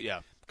meat is right. Yeah.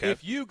 Okay.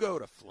 If you go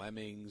to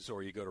Fleming's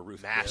or you go to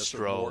Ruth Chris or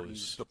Mastro's,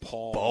 Morton's, the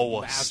Palm,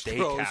 Boa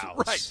Mastro's,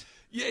 Steakhouse. right?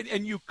 Yeah,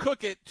 and you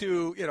cook it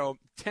to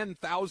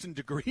 10,000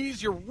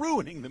 degrees, you're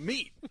ruining the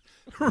meat,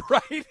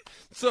 right?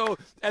 So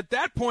at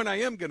that point,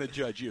 I am going to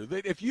judge you.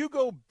 That if you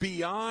go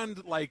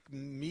beyond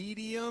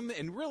medium,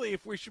 and really,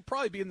 if we should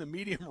probably be in the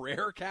medium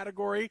rare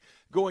category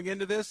going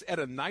into this at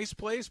a nice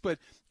place, but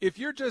if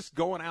you're just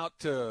going out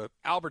to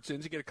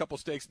Albertsons, you get a couple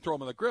steaks and throw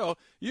them on the grill,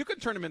 you can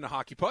turn them into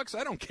hockey pucks.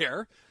 I don't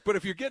care. But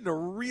if you're getting a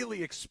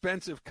really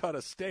expensive cut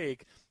of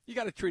steak, you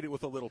got to treat it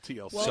with a little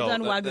TLC. Well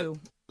done, Wagyu.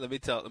 Let me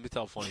tell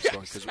a funny story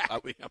because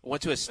exactly. I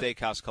went to a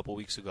steakhouse a couple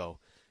weeks ago,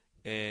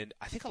 and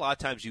I think a lot of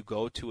times you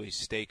go to a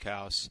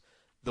steakhouse,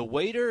 the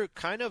waiter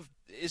kind of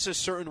is a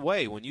certain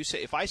way. When you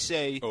say, if I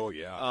say, "Oh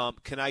yeah,"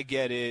 can I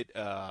get it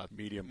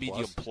medium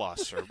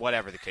plus or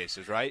whatever the case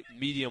is, right?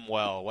 Medium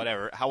well,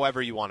 whatever,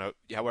 however you want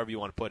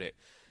to put it.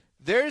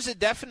 There's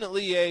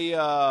definitely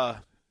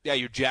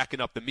you're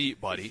jacking up the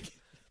meat, buddy.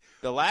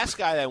 The last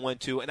guy that I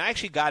went to, and I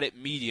actually got it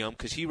medium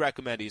because he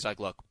recommended, he's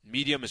like, look,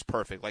 medium is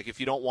perfect. If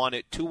you don't want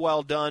it too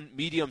well done,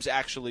 medium's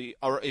actually,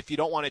 or if you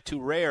don't want it too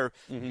rare,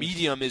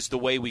 medium is the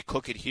way we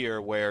cook it here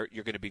where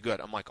you're going to be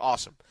good. I'm like,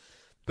 awesome.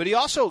 But he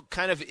also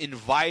kind of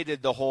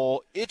invited the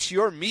whole, it's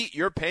your meat,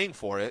 you're paying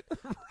for it.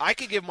 I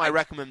could give my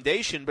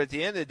recommendation, but at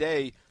the end of the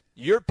day,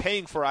 you're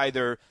paying for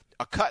either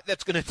a cut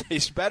that's going to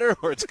taste better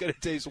or it's going to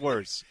taste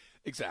worse.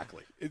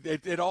 Exactly.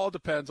 It all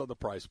depends on the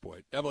price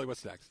point. Emily,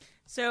 what's next?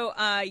 So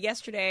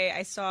yesterday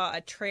I saw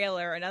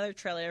another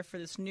trailer for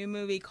this new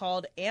movie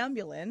called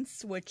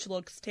Ambulance, which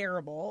looks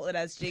terrible. It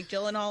has Jake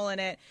Gyllenhaal in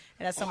it.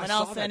 It has someone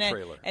else in it.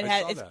 Trailer.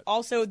 It's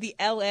also the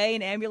L.A.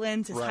 and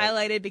Ambulance is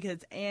highlighted because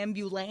it's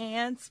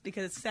ambulance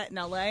because it's set in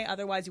L.A.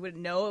 Otherwise you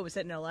wouldn't know it was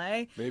set in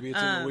L.A. Maybe it's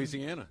in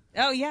Louisiana.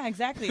 Oh, yeah,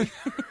 exactly. Did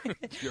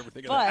you ever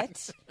think of that?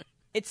 But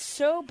it's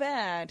so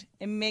bad,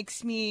 it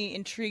makes me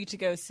intrigued to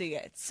go see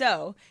it.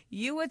 So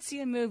you would see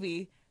a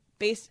movie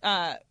to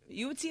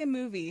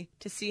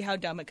see how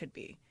dumb it could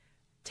be.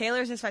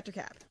 Taylor's Inspector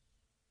Cap.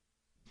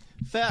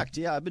 Fact,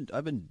 yeah,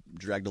 I've been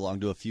dragged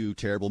along to a few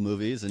terrible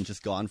movies and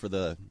just gone for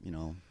the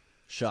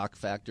shock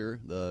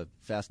factor. The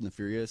Fast and the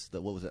Furious,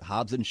 what was it,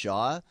 Hobbs and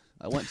Shaw?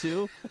 I went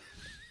to,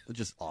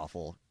 just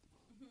awful.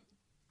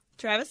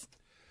 Travis.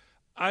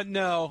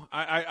 No,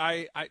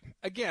 I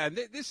again,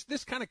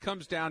 this kind of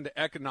comes down to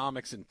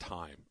economics and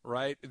time,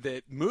 right?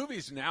 That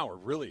movies now are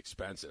really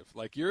expensive.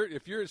 Like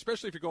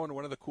especially if you're going to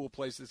one of the cool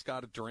places that's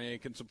got a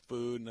drink and some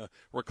food and a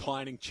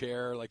reclining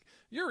chair, like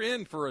you're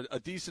in for a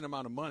decent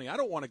amount of money. I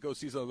don't want to go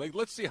see something like,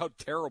 let's see how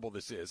terrible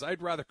this is.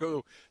 I'd rather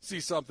go see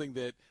something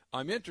that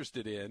I'm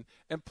interested in.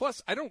 And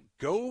plus, I don't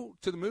go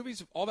to the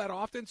movies all that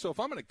often. So if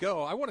I'm going to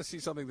go, I want to see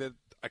something that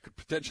I could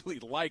potentially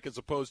like, as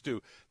opposed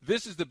to,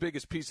 this is the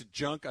biggest piece of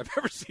junk I've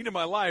ever seen in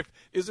my life.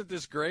 Isn't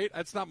this great?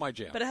 That's not my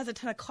jam. But it has a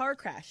ton of car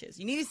crashes.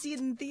 You need to see it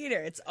in the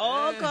theater. It's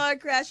all car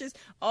crashes,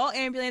 all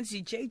ambulances.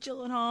 You Jake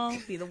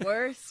Gyllenhaal, be the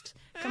worst.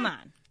 Come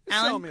on.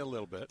 Alan? Sell me a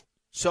little bit.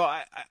 So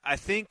I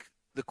think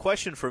the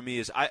question for me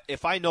is,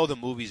 if I know the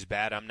movie's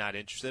bad, I'm not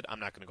interested, I'm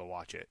not going to go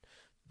watch it.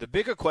 The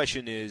bigger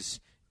question is,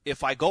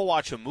 if I go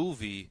watch a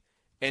movie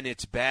and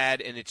it's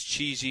bad and it's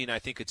cheesy and I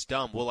think it's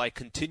dumb, will I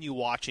continue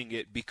watching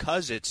it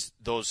because it's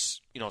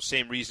those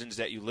same reasons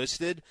that you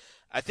listed?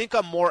 I think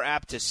I'm more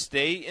apt to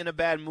stay in a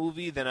bad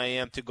movie than I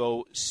am to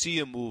go see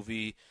a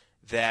movie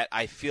that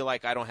I feel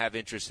like I don't have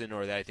interest in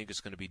or that I think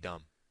is going to be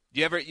dumb.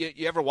 You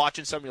ever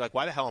watching something, you're like,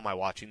 why the hell am I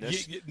watching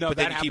this? No, but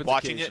that then you keep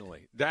watching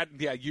occasionally.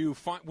 You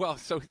find, well,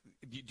 so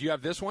do you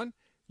have this one?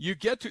 You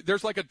get to,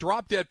 there's like a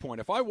drop dead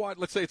point. If I watch,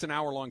 let's say it's an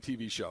hour-long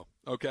TV show,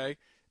 okay?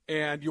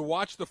 And you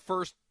watch the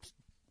first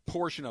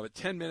portion of it,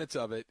 10 minutes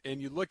of it,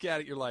 and you look at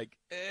it, you're like,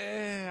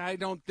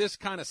 this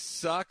kind of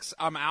sucks.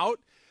 I'm out.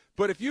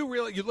 But if you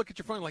look at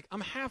your phone, like,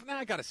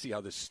 I got to see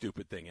how this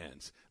stupid thing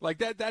ends. Like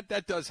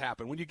that does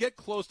happen. When you get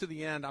close to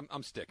the end,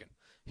 I'm sticking.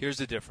 Here's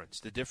the difference.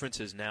 The difference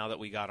is now that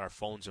we got our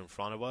phones in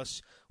front of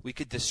us, we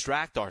could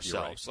distract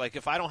ourselves. Right. Like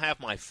if I don't have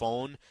my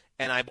phone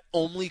and I'm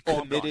only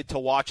committed to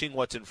watching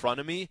what's in front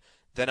of me,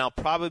 then I'll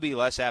probably be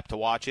less apt to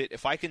watch it.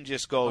 If I can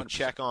just go 100%.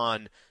 Check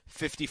on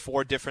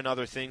 54 different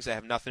other things that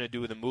have nothing to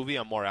do with the movie,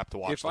 I'm more apt to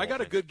watch. If I got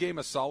a good game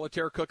of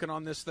solitaire cooking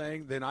on this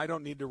thing, then I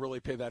don't need to really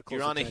pay that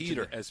close attention.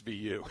 You're on a heater. To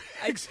SVU.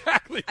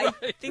 Exactly right.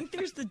 I think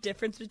there's the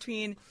difference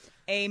between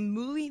a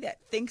movie that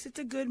thinks it's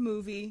a good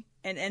movie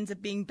and ends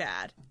up being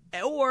bad,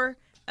 or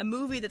a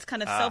movie that's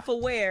kind of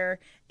self-aware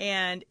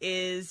and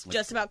is like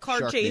just about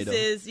car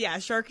chases. Yeah,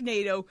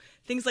 Sharknado,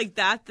 things like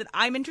that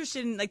I'm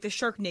interested in, like the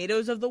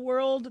Sharknados of the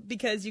world,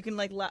 because you can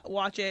like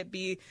watch it,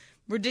 be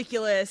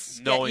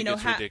ridiculous, knowing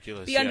it's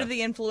ridiculous, be under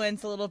the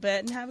influence a little bit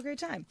and have a great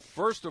time.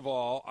 First of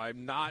all,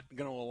 I'm not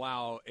going to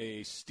allow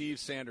a Steve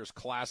Sanders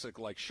classic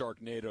like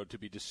Sharknado to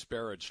be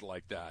disparaged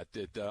like that.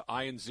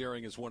 Ian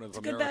Ziering is one of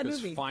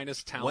America's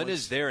finest talents. When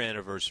is their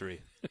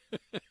anniversary?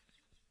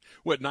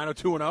 What,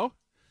 90210?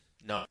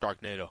 No,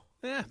 Sharknado.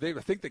 Yeah,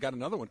 I think they got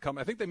another one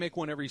coming. I think they make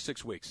one every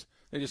 6 weeks.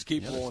 They just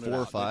keep rolling it out. 4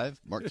 or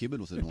 5. Mark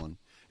Cuban was in one.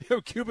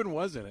 Cuban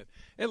was in it.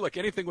 And look,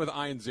 anything with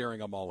Ian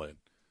Ziering, I'm all in.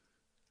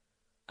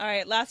 All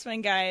right, last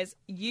one, guys.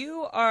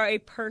 You are a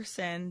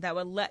person that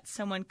would let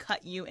someone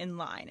cut you in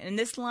line. And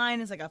this line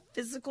is like a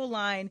physical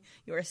line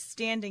you are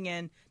standing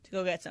in to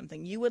go get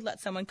something. You would let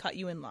someone cut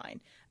you in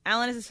line.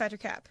 Alan, is this fact or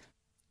cap?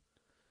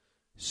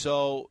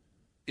 So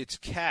it's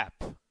cap.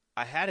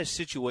 I had a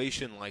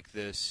situation like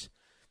this.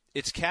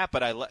 It's cap,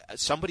 but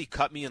somebody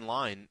cut me in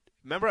line.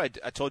 Remember I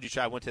told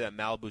you, I went to that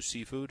Malibu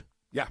Seafood?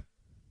 Yeah.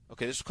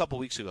 Okay, this was a couple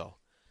weeks ago.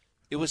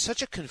 It was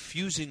such a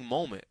confusing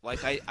moment.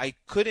 Like, I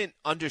couldn't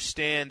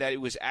understand that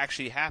it was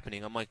actually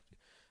happening. I'm like,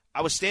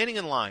 I was standing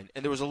in line,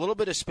 and there was a little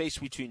bit of space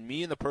between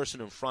me and the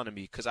person in front of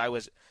me because I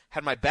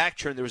had my back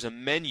turned. There was a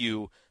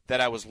menu that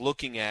I was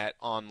looking at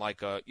on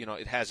like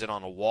it has it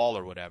on a wall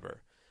or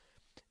whatever.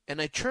 And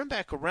I turned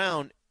back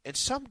around, and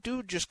some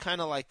dude just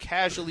kind of like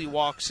casually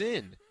walks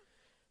in.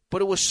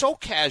 But it was so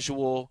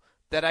casual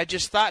that I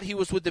just thought he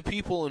was with the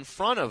people in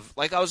front of.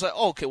 Like, I was like,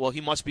 oh, okay, well,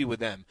 he must be with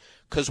them.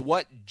 Because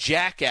what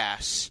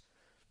jackass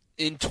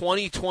in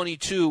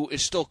 2022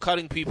 is still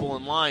cutting people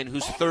in line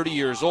who's 30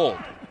 years old?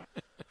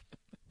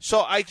 So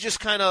I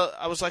just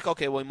I was like,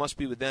 okay, well, he must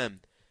be with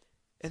them.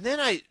 And then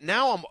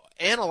now I'm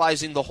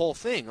analyzing the whole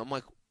thing. I'm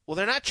like, well,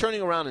 they're not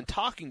turning around and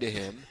talking to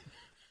him.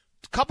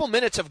 A couple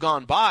minutes have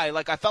gone by.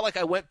 Like, I felt like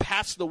I went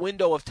past the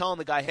window of telling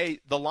the guy,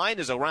 hey, the line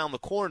is around the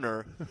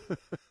corner.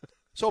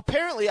 So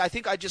apparently, I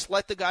think I just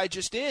let the guy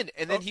just in,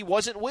 and then he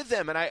wasn't with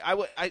them, and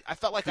I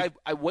felt like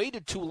I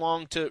waited too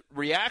long to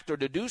react or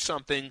to do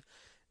something.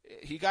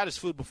 He got his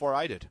food before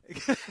I did.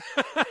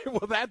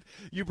 Well,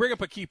 you bring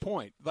up a key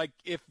point. Like,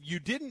 if you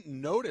didn't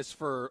notice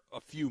for a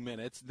few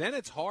minutes, then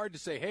it's hard to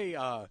say, hey,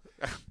 are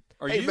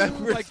you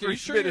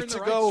sure you're in the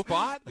right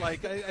spot?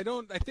 Like,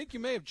 I think you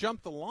may have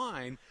jumped the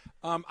line.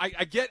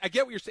 I get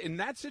what you're saying. In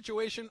that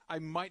situation, I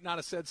might not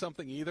have said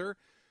something either.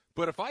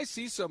 But if I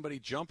see somebody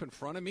jump in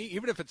front of me,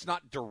 even if it's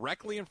not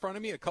directly in front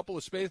of me, a couple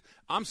of spaces,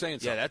 I'm saying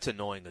something. Yeah, that's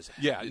annoying as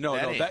hell.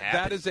 Yeah,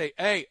 that is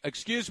hey,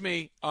 excuse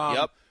me.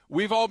 Yep.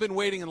 We've all been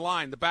waiting in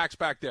line. The back's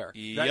back there.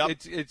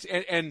 Yep. It's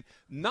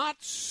not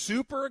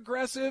super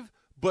aggressive,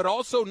 but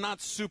also not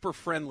super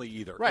friendly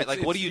either.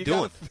 Right. What are you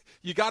doing?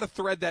 You got to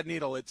thread that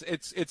needle.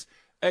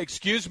 Hey,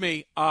 excuse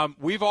me.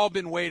 We've all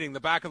been waiting.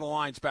 The back of the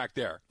line's back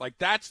there. Like,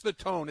 that's the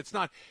tone. It's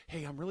not,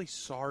 hey, I'm really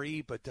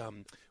sorry, but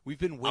we've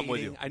been waiting. I'm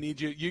with you. I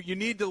need you. You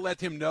need to let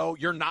him know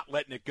you're not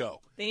letting it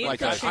go. They need like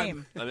to that.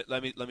 shame.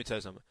 Let me tell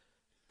you something.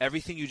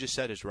 Everything you just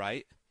said is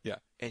right. Yeah.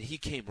 And he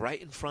came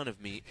right in front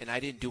of me, and I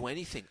didn't do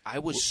anything. I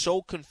was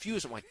so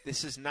confused. I'm like,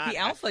 this is not. He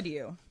alphaed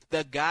you.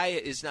 The guy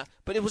is not.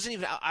 But it wasn't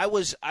even. I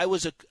was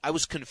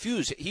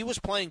confused. He was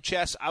playing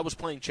chess. I was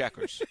playing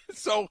checkers.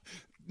 So,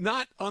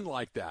 not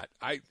unlike that.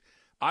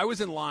 I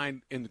was in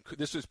line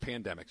this was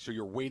pandemic, so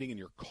you're waiting in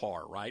your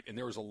car, right? And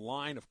there was a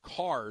line of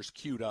cars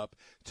queued up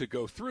to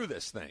go through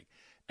this thing.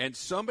 And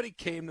somebody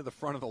came to the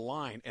front of the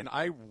line, and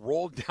I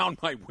rolled down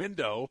my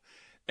window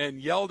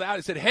and yelled out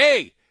and said,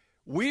 "Hey,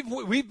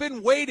 we've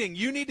been waiting.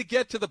 You need to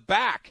get to the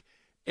back."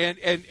 And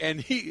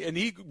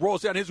he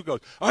rolls down his and goes,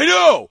 "I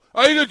know.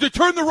 I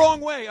turned the wrong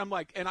way." I'm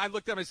like, and I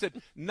looked at him and I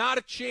said, "Not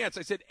a chance."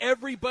 I said,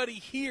 "Everybody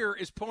here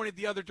is pointed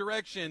the other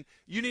direction.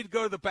 You need to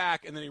go to the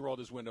back." And then he rolled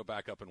his window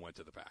back up and went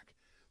to the back.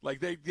 Like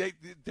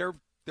there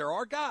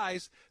are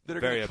guys that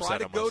are going to try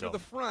to go to the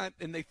front,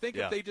 and they think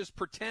if they just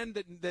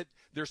pretend that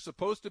they're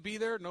supposed to be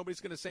there, nobody's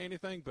going to say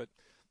anything. But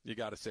you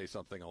got to say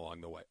something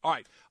along the way. All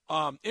right,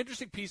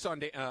 interesting piece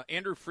on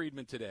Andrew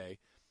Friedman today.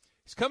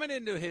 He's coming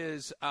into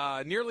his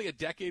nearly a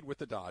decade with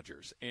the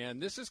Dodgers,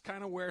 and this is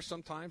kind of where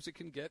sometimes it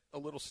can get a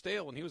little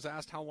stale. And he was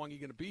asked, how long are you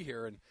going to be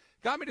here? And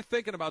got me to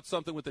thinking about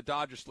something with the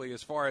Dodgers, Lee,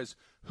 as far as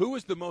who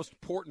is the most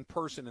important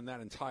person in that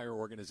entire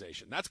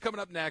organization. That's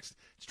coming up next.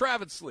 It's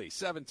Travis Lee,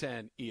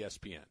 710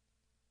 ESPN.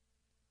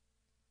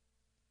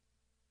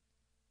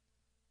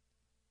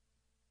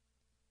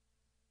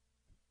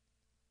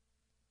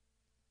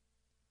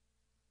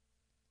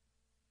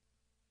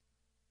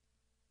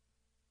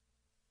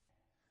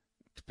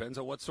 Depends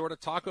on what sort of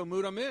taco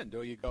mood I'm in.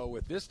 Do you go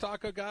with this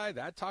taco guy,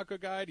 that taco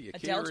guy? Do you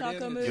Del cater it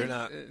Taco in? mood? You're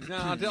not.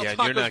 No, Del Yeah,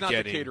 Taco's you're not not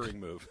getting- the catering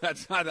move.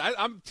 That's not.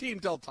 I'm Team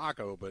Del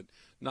Taco, but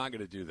not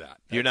going to do that.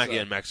 You're not That's,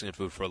 getting Mexican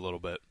food for a little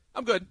bit.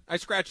 I'm good. I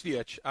scratched the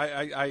itch.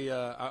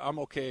 I'm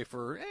okay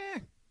for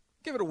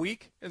give it a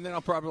week, and then I'll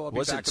be back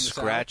Wasn't in the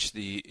saddle. scratch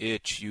the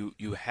itch.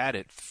 You had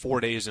it 4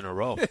 days in a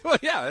row. Well,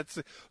 yeah.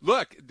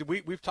 Look.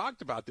 We've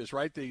talked about this,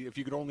 right? If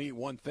you could only eat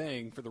one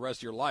thing for the rest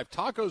of your life,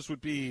 tacos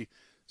would be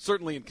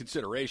certainly in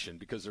consideration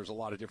because there's a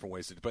lot of different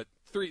ways to. But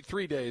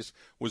 3 days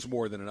was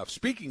more than enough.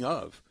 Speaking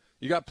of,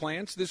 you got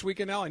plans this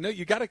weekend, Al? I know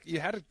you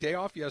had a day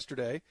off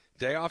yesterday,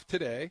 day off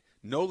today.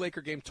 No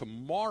Laker game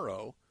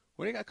tomorrow.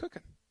 What do you got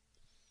cooking?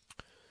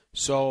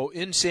 So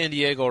in San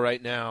Diego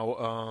right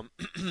now,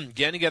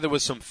 getting together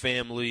with some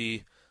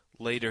family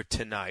later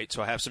tonight.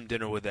 So I have some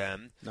dinner with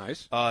them.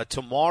 Nice.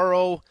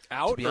 Tomorrow,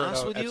 Out to be or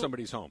honest with at you,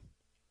 somebody's home?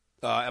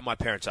 at my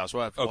parents' house.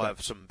 We'll Okay.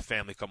 have some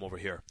family come over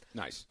here.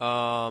 Nice.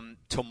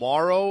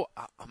 Tomorrow,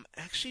 I'm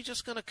actually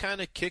just going to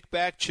kind of kick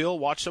back, chill,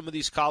 watch some of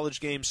these college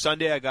games.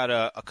 Sunday, I got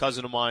a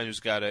cousin of mine who's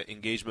got an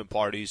engagement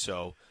party,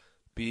 so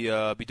be doing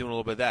a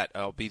little bit of that.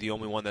 I'll be the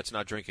only one that's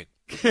not drinking.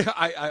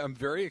 I'm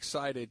very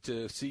excited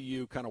to see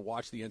you kind of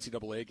watch the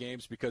NCAA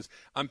games because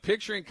I'm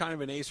picturing kind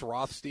of an Ace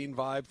Rothstein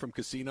vibe from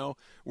Casino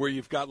where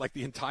you've got like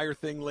the entire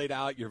thing laid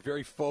out. You're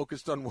very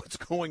focused on what's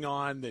going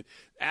on. That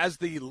as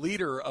the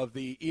leader of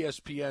the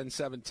ESPN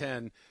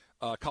 710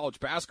 college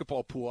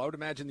basketball pool, I would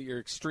imagine that you're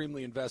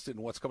extremely invested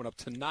in what's coming up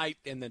tonight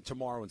and then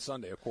tomorrow and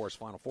Sunday, of course,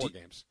 Final Four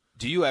games.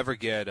 Do you ever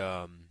get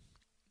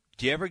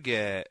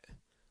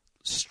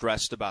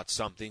stressed about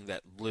something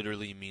that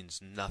literally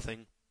means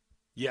nothing?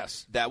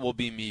 Yes. That will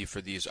be me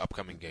for these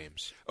upcoming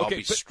games. Okay, I'll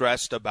be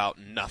stressed about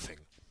nothing.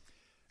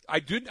 I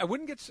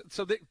wouldn't get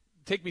so.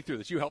 Take me through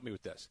this. You help me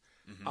with this.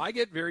 Mm-hmm. I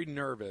get very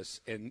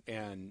nervous and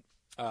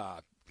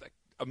like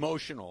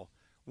emotional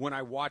when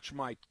I watch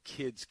my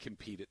kids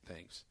compete at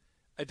things.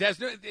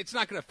 It's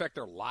not going to affect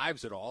their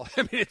lives at all.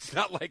 I mean, it's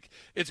not like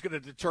it's going to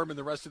determine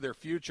the rest of their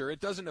future. It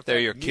doesn't affect. They're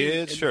your me,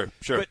 kids, sure.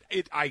 But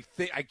I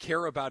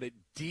care about it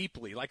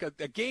deeply. Like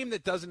a game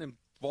that doesn't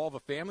involve a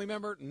family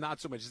member, not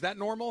so much. Is that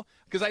normal?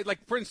 Because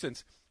for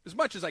instance, as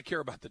much as I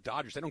care about the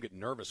Dodgers, I don't get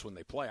nervous when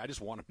they play. I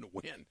just want them to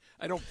win.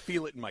 I don't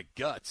feel it in my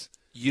guts.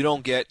 You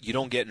don't get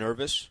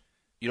nervous?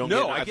 You don't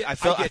No, I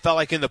felt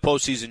like in the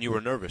postseason you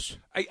were nervous.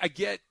 I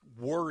get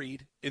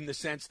worried in the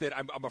sense that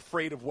I'm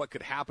afraid of what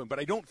could happen, but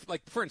I don't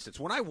like. For instance,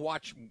 when I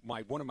watch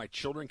one of my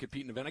children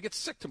compete in an event, I get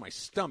sick to my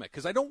stomach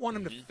because I don't want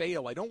them to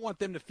fail. I don't want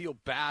them to feel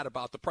bad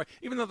about the prize,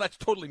 even though that's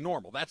totally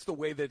normal. That's the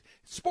way that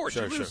sports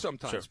you lose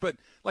sometimes. Sure. But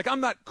like, I'm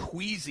not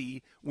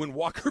queasy when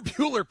Walker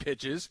Buehler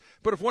pitches,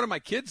 but if one of my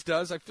kids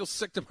does, I feel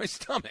sick to my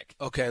stomach.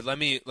 Okay, let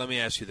me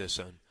ask you this,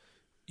 son.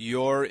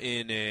 You're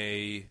in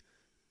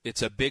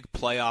it's a big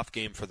playoff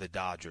game for the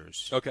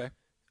Dodgers. Okay.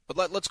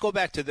 But let's go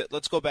back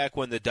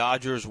when the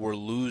Dodgers were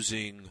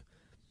losing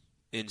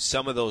in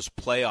some of those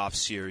playoff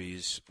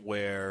series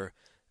where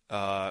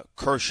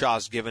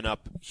Kershaw's given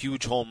up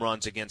huge home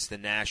runs against the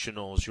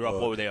Nationals. You're up,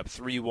 what were they up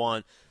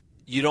 3-1?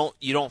 You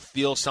don't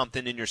feel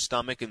something in your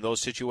stomach in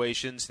those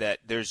situations that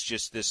there's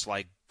just this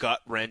like gut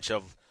wrench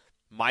of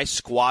my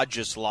squad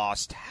just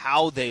lost,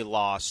 how they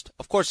lost.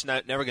 Of course,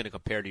 never going to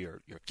compare to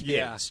your kids.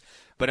 Yeah.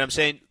 But I'm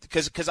saying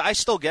because I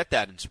still get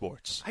that in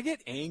sports. I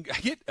get angry. I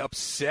get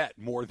upset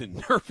more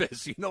than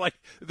nervous. You know, like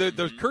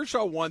the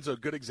Kershaw one's a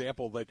good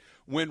example. That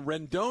when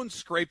Rendon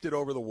scraped it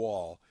over the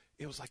wall,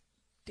 it was like,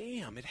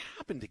 damn, it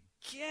happened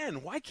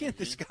again. Why can't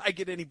this guy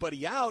get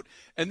anybody out?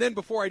 And then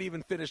before I'd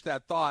even finished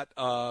that thought,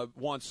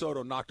 Juan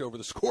Soto knocked over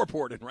the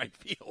scoreboard in right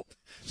field.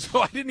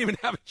 So I didn't even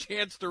have a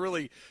chance to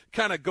really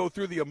kind of go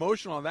through the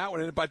emotion on that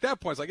one. And by that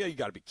point, it's like, yeah, you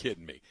got to be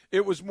kidding me.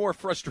 It was more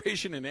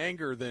frustration and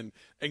anger than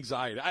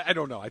anxiety. I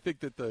don't know. I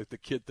think that the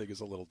kid thing is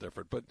a little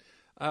different. But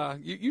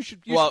you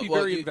should be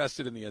very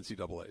invested in the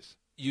NCAAs.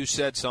 You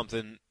said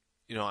something.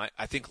 You know,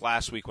 I think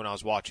last week when I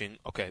was watching,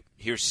 okay,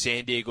 here's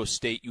San Diego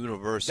State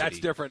University. That's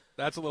different.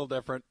 That's a little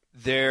different.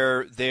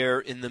 They're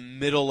in the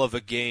middle of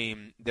a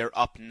game. They're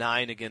up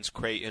 9 against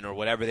Creighton or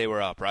whatever they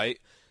were up, right?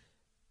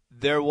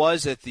 There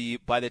was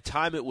by the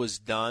time it was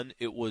done,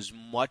 it was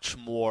much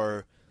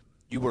more,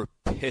 you were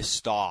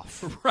pissed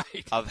off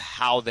right. of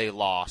how they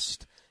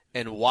lost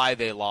and why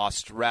they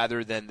lost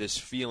rather than this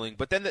feeling.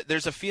 But then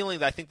there's a feeling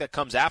that I think that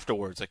comes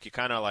afterwards. Like you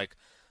kind of like,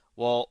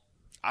 well,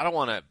 I don't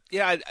want to,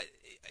 yeah,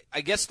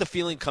 I guess the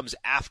feeling comes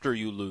after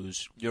you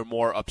lose. You're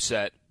more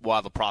upset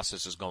while the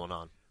process is going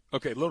on.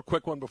 Okay, a little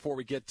quick one before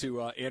we get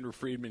to Andrew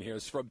Friedman here.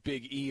 It's from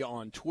Big E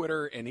on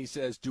Twitter, and he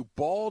says, do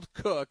bald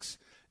cooks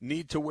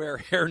need to wear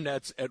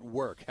hairnets at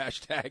work?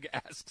 Hashtag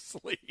Ask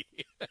Slee.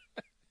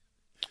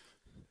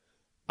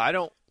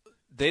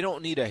 They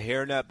don't need a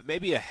hairnet, but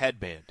maybe a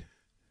headband.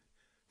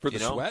 For the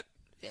sweat?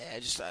 Yeah,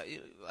 just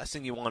last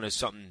thing you want is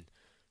some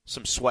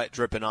sweat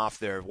dripping off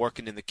there,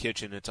 working in the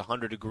kitchen. It's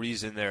 100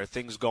 degrees in there,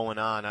 things going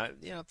on.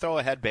 Throw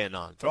a headband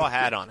on, throw a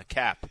hat on, a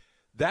cap.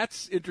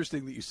 That's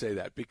interesting that you say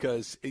that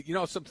because, you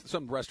know,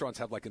 some restaurants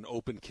have like an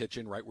open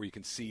kitchen, right, where you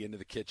can see into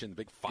the kitchen, the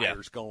big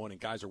fire's going, and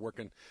guys are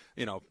working.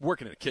 You know,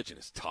 working in a kitchen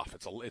is tough.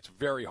 It's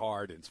very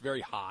hard, and it's very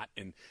hot,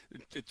 and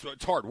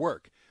it's hard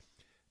work.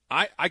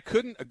 I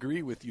couldn't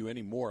agree with you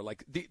anymore.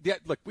 Like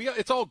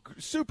it's all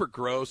super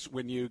gross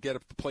when you get a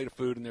plate of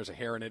food and there's a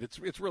hair in it.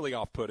 It's really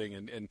off-putting,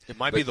 and it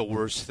might be the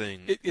worst thing.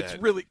 It's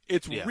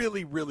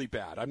really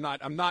bad. I'm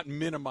not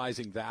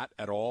minimizing that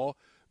at all.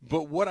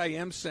 But what I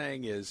am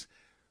saying is,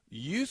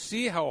 you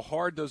see how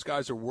hard those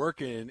guys are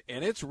working,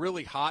 and it's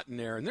really hot in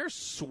there, and there's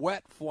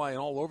sweat flying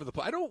all over the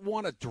place. I don't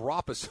want a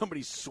drop of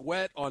somebody's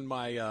sweat on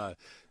my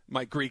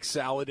Greek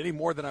salad any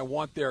more than I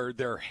want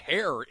their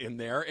hair in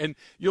there, and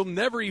you'll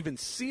never even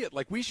see it.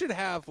 Like, we should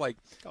have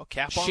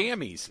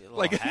chamois,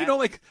 like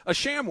a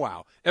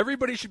ShamWow.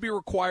 Everybody should be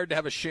required to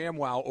have a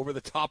ShamWow over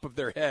the top of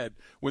their head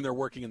when they're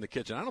working in the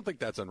kitchen. I don't think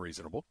that's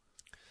unreasonable.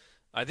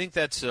 I think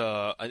that's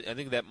I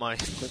think that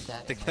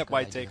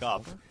might take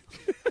off.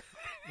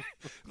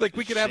 Like,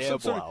 we could have some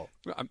sort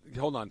of,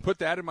 hold on, put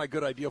that in my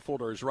good idea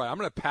folder is right. I'm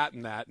going to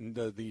patent that, and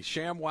the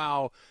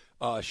ShamWow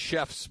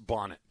chef's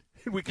bonnet.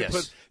 We can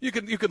you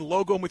can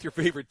logo them with your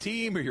favorite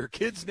team or your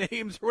kids'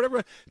 names or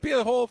whatever. Be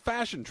a whole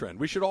fashion trend.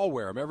 We should all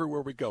wear them everywhere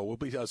we go. We'll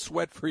be a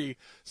sweat-free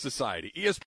society. ESPN